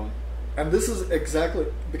 and this is exactly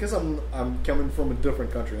because I'm coming from a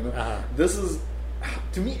different country. You know? This is,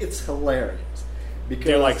 to me, it's hilarious. Because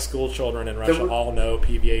they're like school children in Russia all know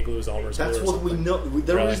PVA glue is Elmer's glue. That's what we know.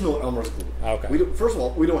 There is no Elmer's glue. Okay. First of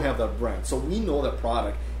all, we don't have that brand, so we know that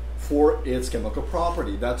product for its chemical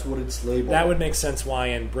property. That's what it's labeled. That would make sense why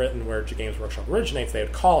in Britain, where Games Workshop originates, they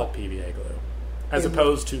would call it PVA glue, as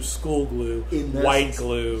opposed to school glue, white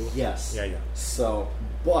glue. Yes. Yeah. So,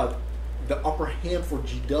 but the upper hand for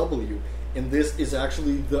GW in this is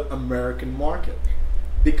actually the American market,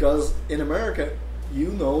 because in America, you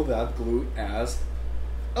know that glue as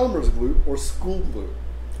Elmer's glue or school glue.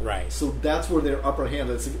 Right. So that's where their upper hand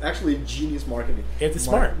is. It's actually Genius marketing. It's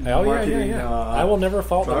smart. Yeah. I will never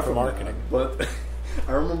fault them for marketing. But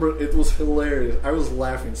I remember it was hilarious. I was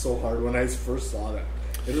laughing so hard when I first saw that.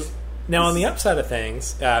 Now, on the upside of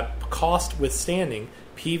things, cost withstanding,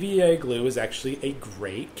 PVA glue is actually a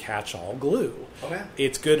great catch-all glue. Okay.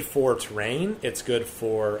 It's good for terrain. It's good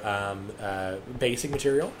for basic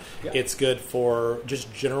material. Yeah. It's good for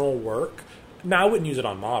just general work. Now, I wouldn't use it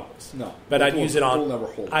on models. No, but I'd use it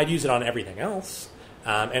on everything else.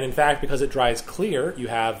 And in fact, because it dries clear,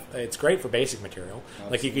 it's great for basic material.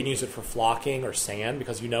 Absolutely. Like you can use it for flocking or sand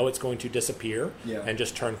because you know it's going to disappear and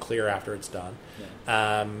just turn clear after it's done.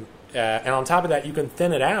 Yeah. And on top of that, you can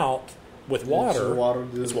thin it out with water.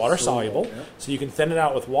 It's water soluble, so you can thin it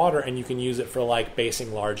out with water, and you can use it for like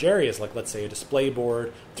basing large areas, like let's say a display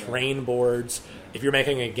board, terrain boards. If you're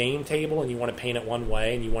making a game table and you want to paint it one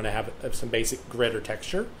way and you want to have some basic grit or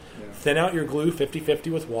texture, thin out your glue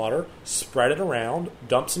 50-50 with water, spread it around,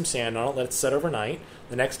 dump some sand on it, let it set overnight.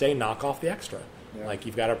 The next day, knock off the extra. Yeah. Like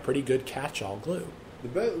you've got a pretty good catch-all glue.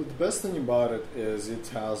 The best thing about it is it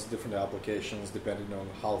has different applications depending on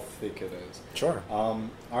how thick it is. Sure.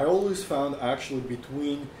 I always found actually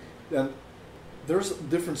and there's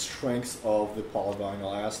different strengths of the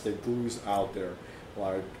polyvinyl acetate glues out there.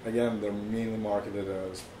 Like again, they're mainly marketed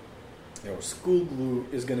as school glue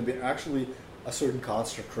is going to be actually a certain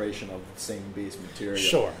concentration of the same base material.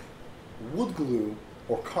 Sure. Wood glue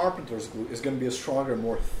or carpenter's glue is going to be a stronger,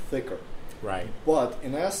 more thicker. Right. But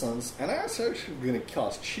in essence, and that's actually going to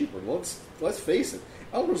cost cheaper. Let's face it.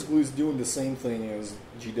 Elmer's glue is doing the same thing as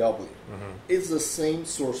GW. Mm-hmm. It's the same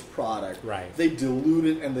source product. Right. They dilute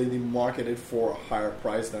it and they market it for a higher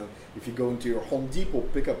price than if you go into your Home Depot,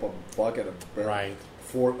 pick up a bucket of barrel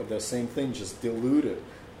for the same thing, just dilute it.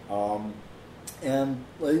 And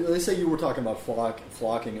let's say you were talking about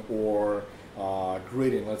flocking or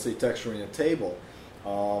gridding, let's say texturing a table.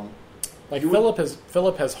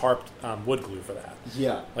 Philip has harped wood glue for that.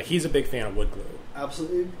 Yeah. Like he's a big fan of wood glue.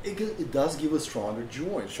 Absolutely. It does give a stronger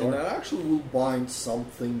joint. Sure. And that actually will bind some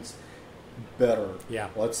things better. Yeah.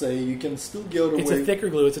 Let's say you can still get away. It's a thicker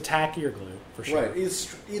glue. It's a tackier glue, for sure. Right.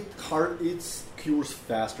 It cures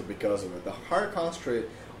faster because of it. The higher concentrate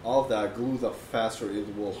of that glue, the faster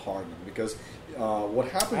it will harden. Because what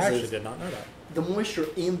happens is... I actually did not know that. The moisture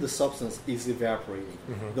in the substance is evaporating.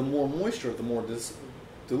 Mm-hmm. The more moisture, the more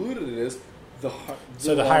diluted it is, the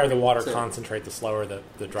higher the water concentrate, the slower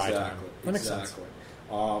the dry time. That makes sense.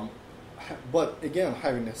 But again,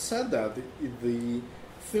 having said that, the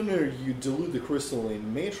thinner you dilute the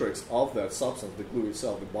crystalline matrix of that substance, the glue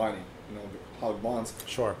itself, the binding, how it bonds.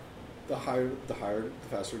 Sure. The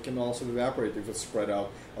faster it can also evaporate if it's spread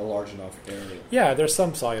out a large enough area. Yeah, there's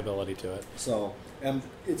some solubility to it. So, and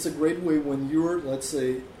it's a great way when you're, let's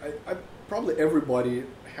say, probably everybody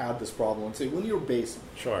had this problem. Let's say when you're basing,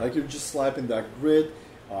 sure, like you're just slapping that grid,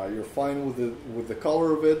 you're fine with the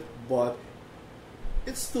color of it, but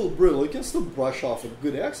it's still brittle. You can still brush off a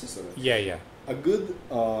good excess of it. Yeah. A good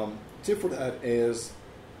tip for that is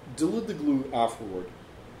dilute the glue afterward,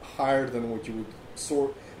 higher than what you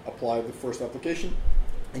would apply the first application,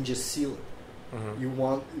 and just seal it. you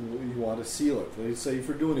want to seal it. Let's say if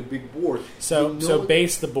you're doing a big board, so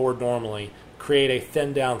base the board normally, create a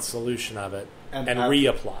thin down solution of it, and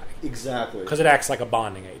reapply. Exactly, because it acts like a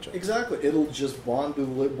bonding agent. Exactly, it'll just bond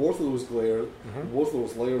both of those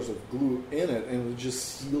layers of glue in it, and it'll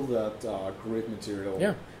just seal that grit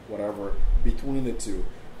material, whatever, between the two.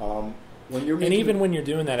 Even when you're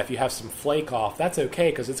doing that, if you have some flake off, that's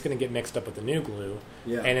okay because it's going to get mixed up with the new glue,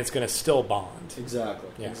 and it's going to still bond. Exactly.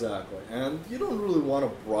 And you don't really want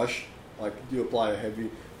to brush, like you apply a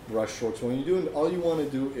heavy brush strokes. When you're doing, all you want to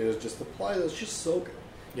do is just apply this, just soak it.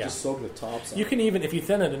 Yeah. Just soak the tops. You can even, if you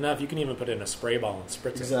thin it enough, you can even put it in a spray ball and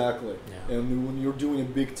spritz it. Exactly. Yeah. And when you're doing a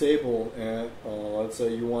big table, and let's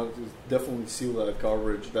say you want to definitely seal that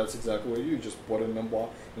coverage, that's exactly what you do. Just put it in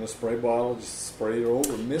a spray bottle, just spray it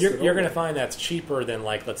over, You're going to find that's cheaper than,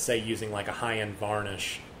 like, let's say, using like a high-end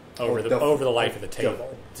varnish over the life of the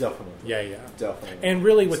table. Definitely. Yeah. Definitely. And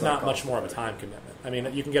really, with not much more of a time commitment. I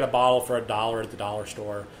mean, you can get a bottle for $1 at the dollar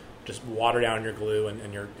store. Just water down your glue,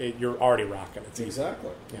 and you're already rocking. It's easy.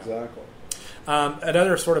 Exactly.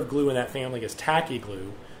 Another sort of glue in that family is tacky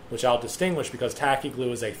glue, which I'll distinguish because tacky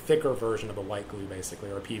glue is a thicker version of a white glue,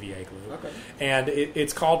 basically, or a PVA glue. Okay. And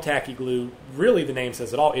it's called tacky glue. Really, the name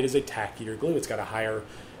says it all. It is a tackier glue. It's got a higher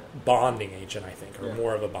bonding agent, I think, or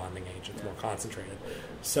more of a bonding agent. It's more concentrated.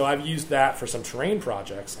 So I've used that for some terrain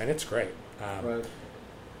projects, and it's great. Right.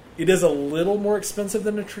 It is a little more expensive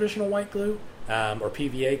than a traditional white glue. Or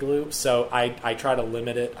PVA glue, so I try to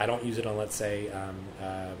limit it. I don't use it on, let's say,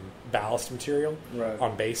 ballast material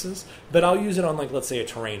on bases, but I'll use it on, like, let's say, a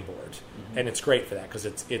terrain board, and it's great for that because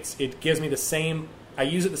it gives me the same. I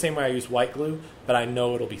use it the same way I use white glue, but I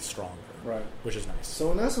know it'll be stronger, which is nice.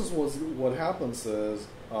 So in essence, what happens is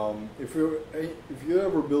if you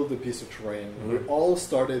ever build a piece of terrain, we all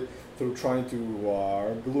started through trying to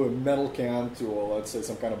glue a metal can to, let's say,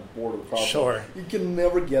 some kind of board or cardboard. Sure. You can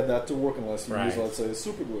never get that to work unless you use, let's say,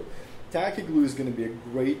 super glue. Tacky glue is going to be a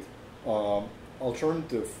great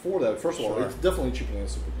alternative for that. First of all, it's definitely cheaper than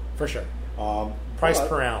super glue. For sure. Price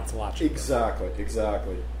per ounce, a lot cheaper.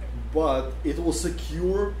 Exactly. But it will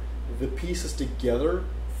secure the pieces together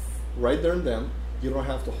right there and then. You don't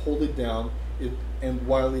have to hold it down. And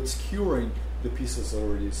while it's curing, the pieces are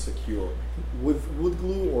already secure. With wood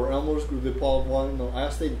glue or Elmer's glue, the polyvinyl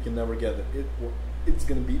acetate, you can never get it. It's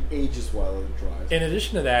going to be ages while it dries. In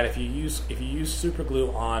addition to that, if you use super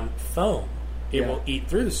glue on foam, it will eat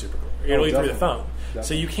through the super glue. It'll eat through the foam. Definitely.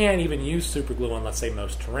 So you can't even use super glue on, let's say,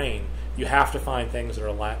 most terrain. You have to find things that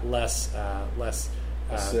are less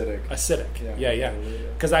acidic. Yeah.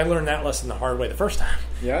 Because I learned that lesson the hard way the first time.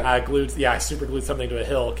 Yeah. I super glued something to a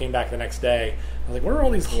hill. Came back the next day. I was like, "What are all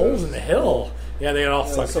these holes in the hill?" Yeah, they all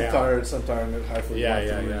sucked down. Some tired, high foot.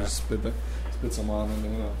 Yeah. Spit some on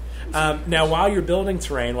and now, while you're building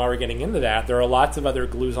terrain, while we're getting into that, there are lots of other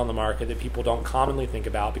glues on the market that people don't commonly think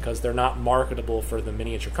about because they're not marketable for the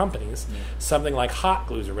miniature companies. Yeah. Something like hot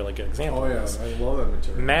glue is a really good example. Oh yeah, I love that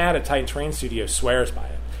material. Matt at Titan Terrain Studio swears by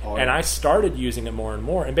it. And I started using it more and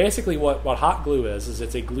more. And basically what hot glue is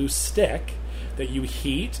it's a glue stick that you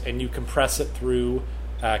heat and you compress it through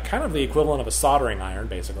kind of the equivalent of a soldering iron,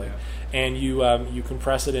 basically. Yeah. And you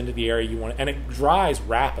compress it into the area you want. And it dries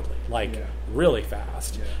rapidly, really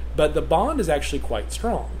fast. Yeah. But the bond is actually quite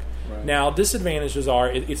strong. Right. Now, disadvantages are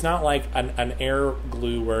it's not like an air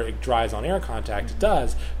glue where it dries on air contact. It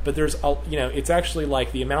does. But there's it's actually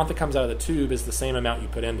like the amount that comes out of the tube is the same amount you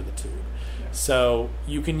put into the tube. So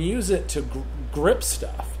you can use it to grip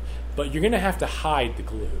stuff, but you're going to have to hide the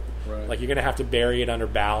glue. Right. Like you're going to have to bury it under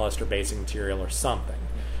ballast or basing material or something.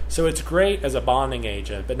 So it's great as a bonding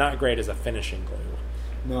agent, but not great as a finishing glue.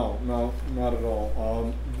 No, not at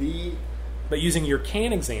all. But using your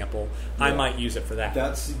can example, I might use it for that.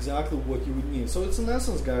 That's exactly what you would need. So it's in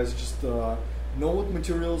essence, guys, just know what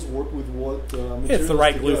materials work with what materials. It's the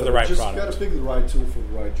right glue for the right product. You got to pick the right tool for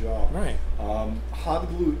the right job. Right. Hot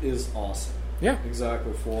glue is awesome. Yeah,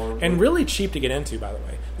 exactly. And really cheap to get into, by the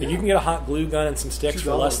way. Yeah. You can get a hot glue gun and some sticks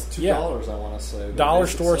for less. $2, I want to say. Dollar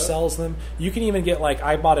store sells them. You can even get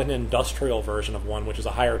I bought an industrial version of one, which is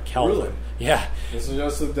a higher Kelvin. Really? Yeah. Is it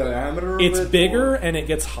just the diameter? It's bigger and it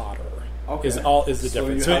gets hotter. Okay. Is the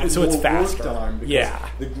difference. So it's faster.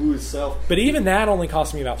 The glue itself. But even that only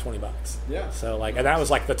cost me about $20. Yeah. So and that was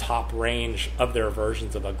the top range of their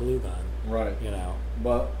versions of a glue gun. Right.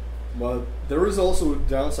 But there is also a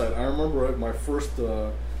downside. I remember my first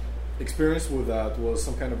experience with that was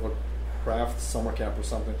some kind of a craft summer camp or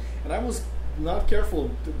something, and I was not careful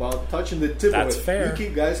about touching the tip of it. That's fair. You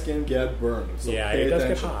guys can get burned. So it does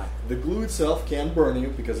get hot. The glue itself can burn you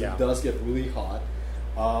because it does get really hot.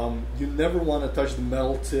 You never want to touch the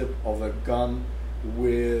metal tip of a gun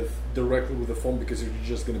directly with the foam because you're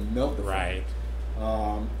just going to melt the foam. Right.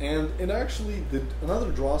 And actually,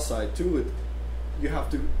 another draw side to it,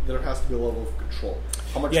 there has to be a level of control.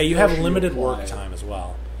 How much? Yeah, you have limited work time as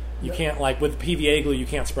well. You can't, like with PVA glue, you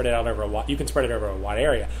can't spread it out over you can spread it over a wide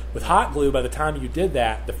area. With hot glue, by the time you did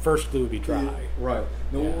that, the first glue would be dry. Right.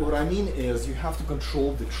 No, what I mean is you have to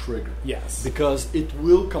control the trigger. Yes. Because it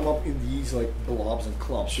will come up in these like blobs and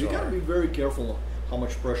clumps. Sure. So you got to be very careful how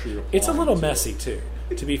much pressure you're applying. It's a little messy too.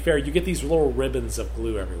 To be fair, you get these little ribbons of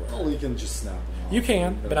glue everywhere. Well, you can just snap them off. You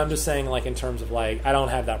can, but I'm just saying, like in terms of like, I don't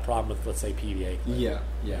have that problem with, let's say, PVA glue. Yeah,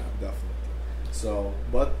 definitely. So,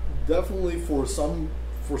 but definitely for some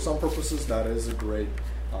purposes, that is a great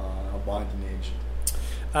binding agent.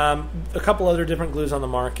 A couple other different glues on the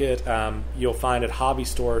market. You'll find at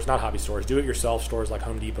do-it-yourself stores like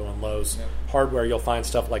Home Depot and Lowe's Hardware. You'll find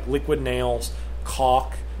stuff like liquid nails,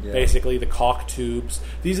 caulk. Yeah. Basically, the caulk tubes.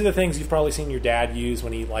 These are the things you've probably seen your dad use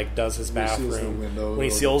when he like does his bathroom, when he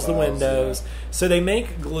seals the windows. Yeah. So they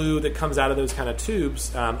make glue that comes out of those kind of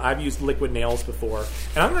tubes. I've used liquid nails before,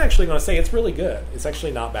 and I'm actually going to say it's really good. It's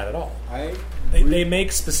actually not bad at all. They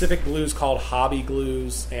make specific glues called hobby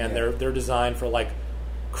glues, and they're designed for like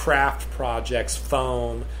craft projects,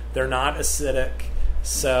 foam. They're not acidic,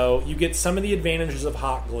 so you get some of the advantages of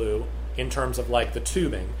hot glue in terms of like the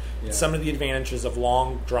tubing. Yeah. Some of the advantages of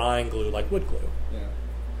long drying glue like wood glue. Yeah.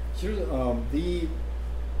 Here's the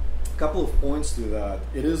couple of points to that.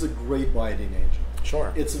 It is a great binding agent.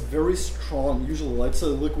 Sure. It's a very strong, usually let's say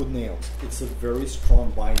liquid nails, it's a very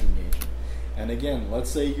strong binding agent. And again,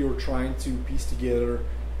 let's say you're trying to piece together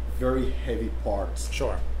very heavy parts.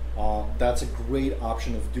 Sure. That's a great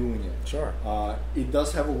option of doing it. Sure. It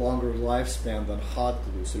does have a longer lifespan than hot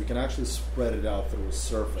glue, so you can actually spread it out through a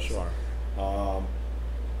surface. Sure.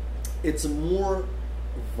 It's a more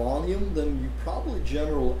volume than you probably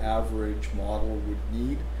general average model would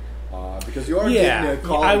need, because you are getting a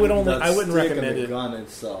column I wouldn't recommend the it. gun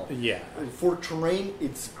itself. Yeah. For terrain,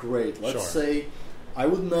 it's great. Let's say I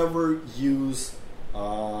would never use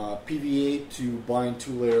PVA to bind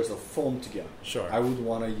two layers of foam together. Sure. I would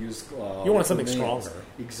want to use. You want something stronger.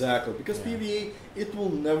 Exactly, because PVA it will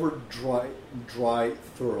never dry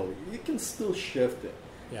thoroughly. You can still shift it.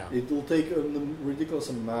 Yeah. It will take a ridiculous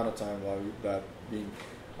amount of time while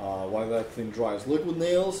that thing dries. Liquid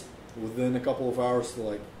nails, within a couple of hours to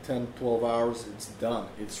like 10, 12 hours, it's done.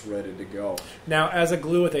 It's ready to go. Now, as a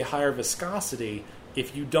glue with a higher viscosity,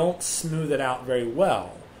 if you don't smooth it out very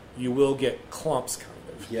well, you will get clumps kind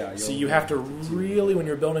of. Yeah. So you have to really, when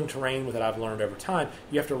you're building terrain with it, I've learned over time,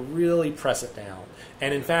 you have to really press it down.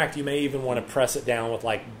 And in fact, you may even want to press it down with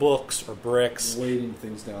like books or bricks. Weighting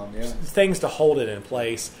things down, yeah. Things to hold it in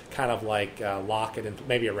place, kind of like lock it in,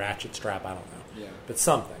 maybe a ratchet strap, I don't know. Yeah. But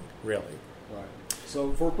something, really. Right.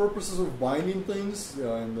 So for purposes of binding things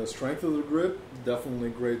and the strength of the grip, definitely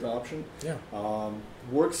a great option. Yeah.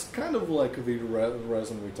 Works kind of like the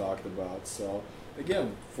resin we talked about. So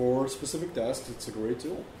again, for specific tests, it's a great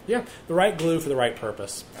tool. Yeah, the right glue for the right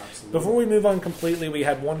purpose. Absolutely. Before we move on completely, we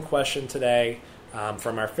had one question today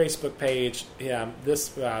from our Facebook page.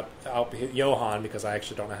 Johan, because I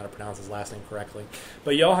actually don't know how to pronounce his last name correctly,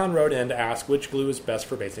 but Johan wrote in to ask which glue is best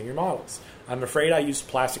for basing your models. I'm afraid I used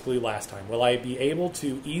plastic glue last time. Will I be able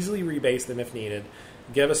to easily rebase them if needed?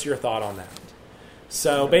 Give us your thought on that.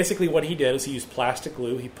 So basically what he did is he used plastic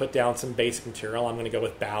glue. He put down some basic material. I'm going to go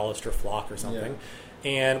with ballast or flock or something. Yeah.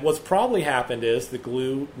 And what's probably happened is the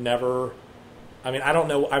glue never... I mean, I don't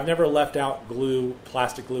know. I've never left out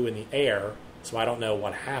plastic glue in the air, so I don't know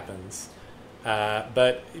what happens.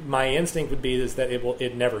 But my instinct would be is that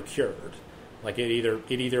it never cured. Like it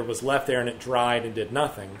either was left there and it dried and did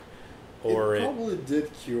nothing, or it probably did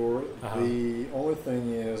cure. The only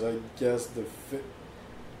thing is, I guess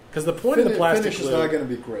because the point of the plastic finish glue is not going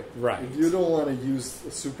to be great. Right. If you don't want to use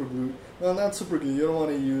super glue, well, not super glue. You don't want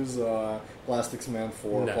to use plastic cement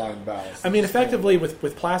for applying ballast. I mean, effectively,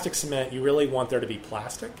 with plastic cement, you really want there to be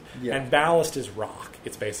plastic, and ballast is rock.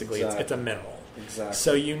 It's basically it's a mineral. Exactly.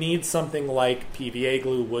 So you need something like PVA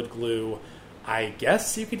glue, wood glue. I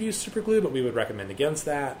guess you could use super glue, but we would recommend against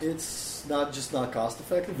that. It's not cost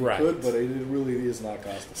effective. You right. could, but it really is not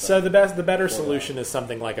cost effective. So the better solution is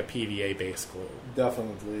something like a PVA based glue.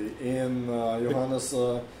 Definitely. In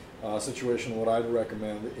Johannes' situation, what I'd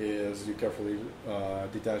recommend is you carefully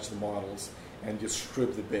detach the models and you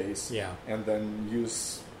strip the base. Yeah. And then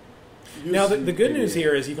use now, the good news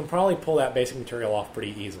here is you can probably pull that basic material off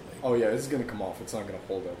pretty easily. Oh, yeah, it's going to come off. It's not going to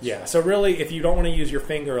hold it. Yeah, so really, if you don't want to use your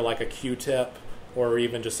finger like a Q-tip or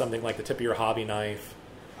even just something like the tip of your hobby knife,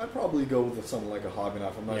 I'd probably go with something like a hobby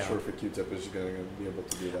knife. I'm not sure if a Q-tip is going to be able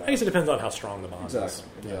to do that. I guess it depends on how strong the bond is. Exactly.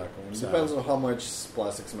 It depends on how much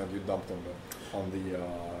plastic cement you dumped on the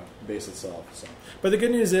base itself. So. But the good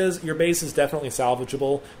news is your base is definitely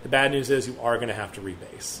salvageable. The bad news is you are going to have to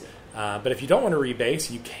rebase. But if you don't want to rebase,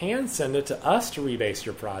 you can send it to us to rebase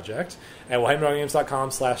your project at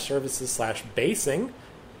whitemetalgames.com/services/basing.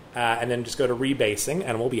 And then just go to rebasing,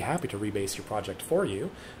 and we'll be happy to rebase your project for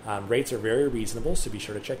you. Rates are very reasonable, so be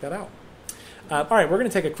sure to check that out. All right, we're going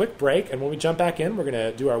to take a quick break, and when we jump back in, we're going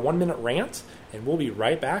to do our 1-minute rant, and we'll be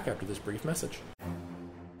right back after this brief message.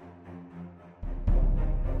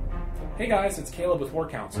 Hey guys, it's Caleb with War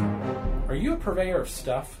Council. Are you a purveyor of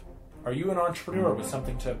stuff? Are you an entrepreneur with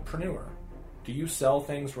something to preneur? Do you sell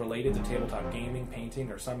things related to tabletop gaming,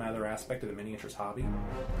 painting, or some other aspect of the miniatures hobby?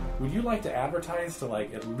 Would you like to advertise to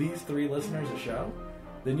at least 3 listeners a show?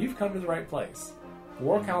 Then you've come to the right place.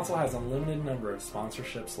 War Council has a limited number of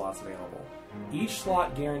sponsorship slots available. Each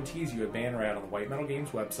slot guarantees you a banner ad on the White Metal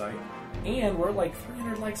Games website, and we're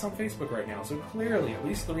 300 likes on Facebook right now, so clearly at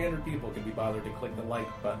least 300 people can be bothered to click the like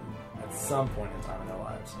button at some point in time in their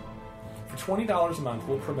lives. For $20 a month,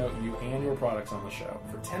 we'll promote you and your products on the show.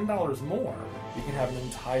 For $10 more, you can have an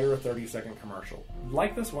entire 30-second commercial.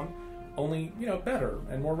 Like this one, only, better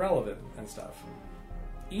and more relevant and stuff.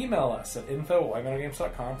 Email us at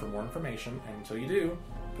info@whitemetalgames.com for more information, and until you do,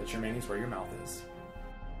 put your minis where your mouth is.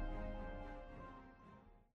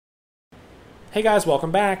 Hey guys,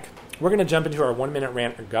 welcome back. We're going to jump into our 1-minute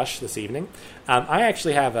rant or gush this evening. I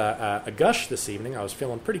actually have a gush this evening. I was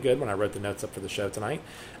feeling pretty good when I wrote the notes up for the show tonight.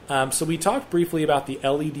 So we talked briefly about the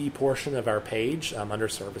LED portion of our page under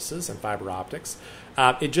services and fiber optics.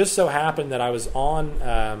 It just so happened that I was on,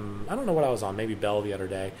 I don't know what I was on, maybe Bell the other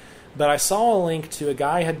day, but I saw a link to a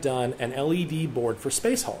guy had done an LED board for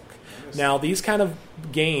Space Hulk. Now, these kind of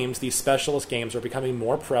games, these specialist games, are becoming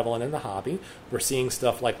more prevalent in the hobby. We're seeing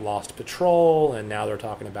stuff like Lost Patrol, and now they're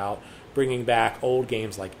talking about bringing back old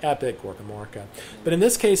games like Epic, Orca Morca. But in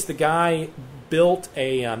this case, the guy built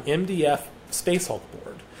a MDF Space Hulk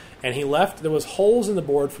board, and there was holes in the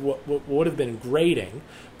board for what would have been grating,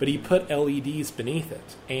 but he put LEDs beneath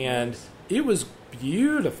it, and it was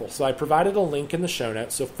beautiful. So I provided a link in the show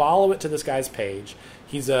notes, so follow it to this guy's page.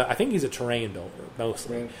 I think he's a terrain builder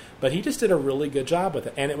mostly, but he just did a really good job with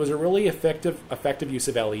it, and it was a really effective use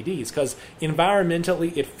of LEDs because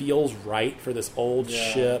environmentally it feels right for this old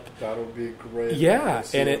ship. That would be great. Yeah,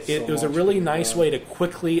 and it was a really nice way to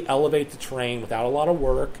quickly elevate the terrain without a lot of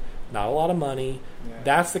work, not a lot of money. Yeah.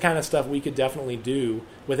 That's the kind of stuff we could definitely do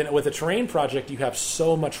with a terrain project. You have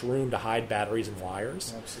so much room to hide batteries and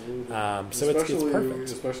wires. Absolutely. So it's perfect,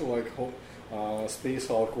 especially Space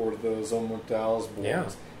Hulk or the Zone Mortals boards. Yeah.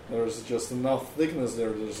 There's just enough thickness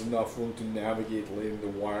there. There's enough room to navigate laying the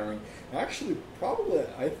wiring. Actually, probably,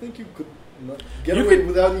 I think you could get away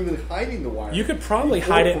without even hiding the wiring. You could probably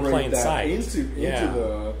hide it in plain sight into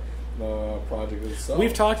the project itself.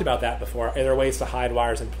 We've talked about that before. Are there ways to hide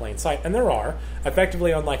wires in plain sight? And there are.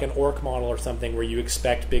 Effectively on an orc model or something where you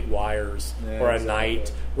expect big wires, or a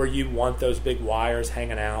knight where you want those big wires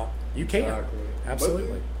hanging out. You can. Absolutely.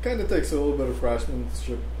 But it kind of takes a little bit of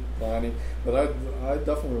craftsmanship planning, but I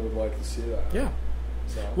definitely would like to see that. Yeah.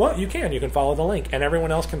 So. Well, you can. You can follow the link, and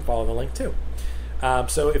everyone else can follow the link too.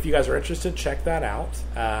 So if you guys are interested, check that out.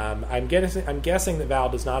 I'm guessing that Val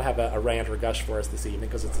does not have a rant or gush for us this evening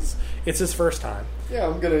because it's his first time. Yeah,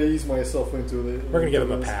 I'm going to ease myself into it. We're going to give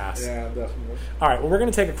him a pass. Yeah, definitely. All right, well, we're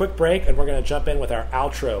going to take a quick break, and we're going to jump in with our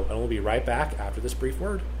outro, and we'll be right back after this brief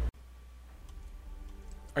word.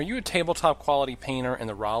 Are you a tabletop quality painter in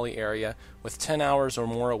the Raleigh area with 10 hours or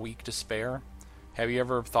more a week to spare? Have you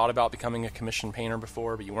ever thought about becoming a commissioned painter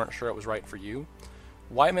before, but you weren't sure it was right for you?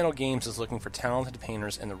 White Metal Games is looking for talented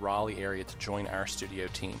painters in the Raleigh area to join our studio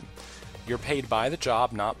team. You're paid by the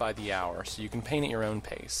job, not by the hour, so you can paint at your own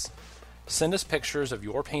pace. Send us pictures of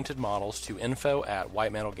your painted models to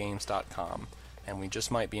info@whitemetalgames.com, and we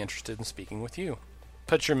just might be interested in speaking with you.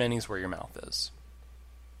 Put your minis where your mouth is.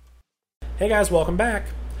 Hey guys, welcome back.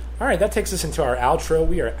 All right, that takes us into our outro.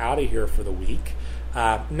 We are out of here for the week.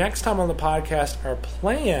 Next time on the podcast, our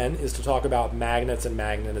plan is to talk about magnets and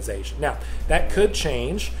magnetization. Now, that could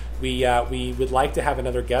change. We would like to have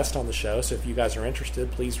another guest on the show, so if you guys are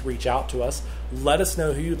interested, please reach out to us. Let us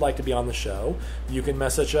know who you'd like to be on the show. You can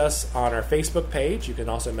message us on our Facebook page. You can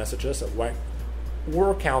also message us at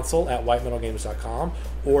warcouncil@whitemetalgames.com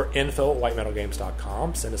or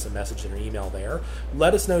info@whitemetalgames.com. Send us a message in your email there.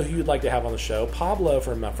 Let us know who you'd like to have on the show. Pablo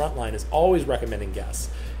from Frontline is always recommending guests.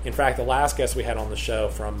 In fact, the last guest we had on the show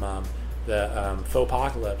from the Faux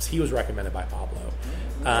Apocalypse, he was recommended by Pablo.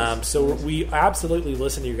 So we absolutely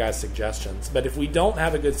listen to you guys' suggestions. But if we don't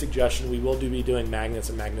have a good suggestion, we will be doing magnets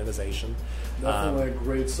and magnetization. Definitely a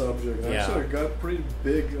great subject. Actually, it got pretty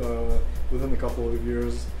big within a couple of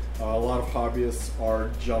years. A lot of hobbyists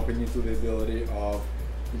are jumping into the ability of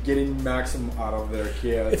getting maximum out of their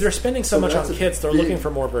kits. If they're spending so much on kits, they're looking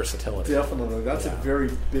for more versatility. Definitely. That's a very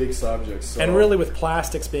big subject. So. And really, with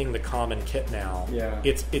plastics being the common kit now,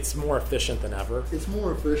 it's more efficient than ever. It's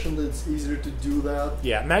more efficient. It's easier to do that.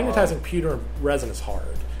 Yeah, magnetizing pewter and resin is hard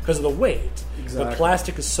because of the weight. Exactly. But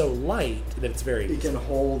plastic is so light that it's very easy. It can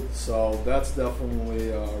hold, so that's definitely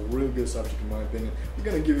a real good subject in my opinion. We're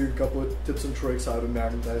going to give you a couple of tips and tricks how to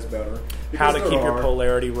magnetize better. How to keep your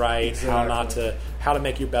polarity right, how to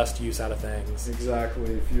make your best use out of things.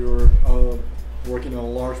 Exactly. If you're working on a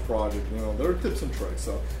large project, there are tips and tricks.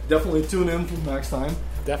 So definitely tune in for next time.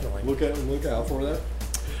 Definitely. Look out for that.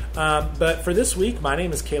 But for this week, my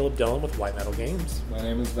name is Caleb Dillon with White Metal Games. My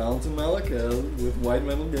name is Valentin Malik with White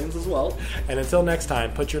Metal Games as well. And until next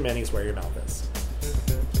time, put your minis where your mouth is.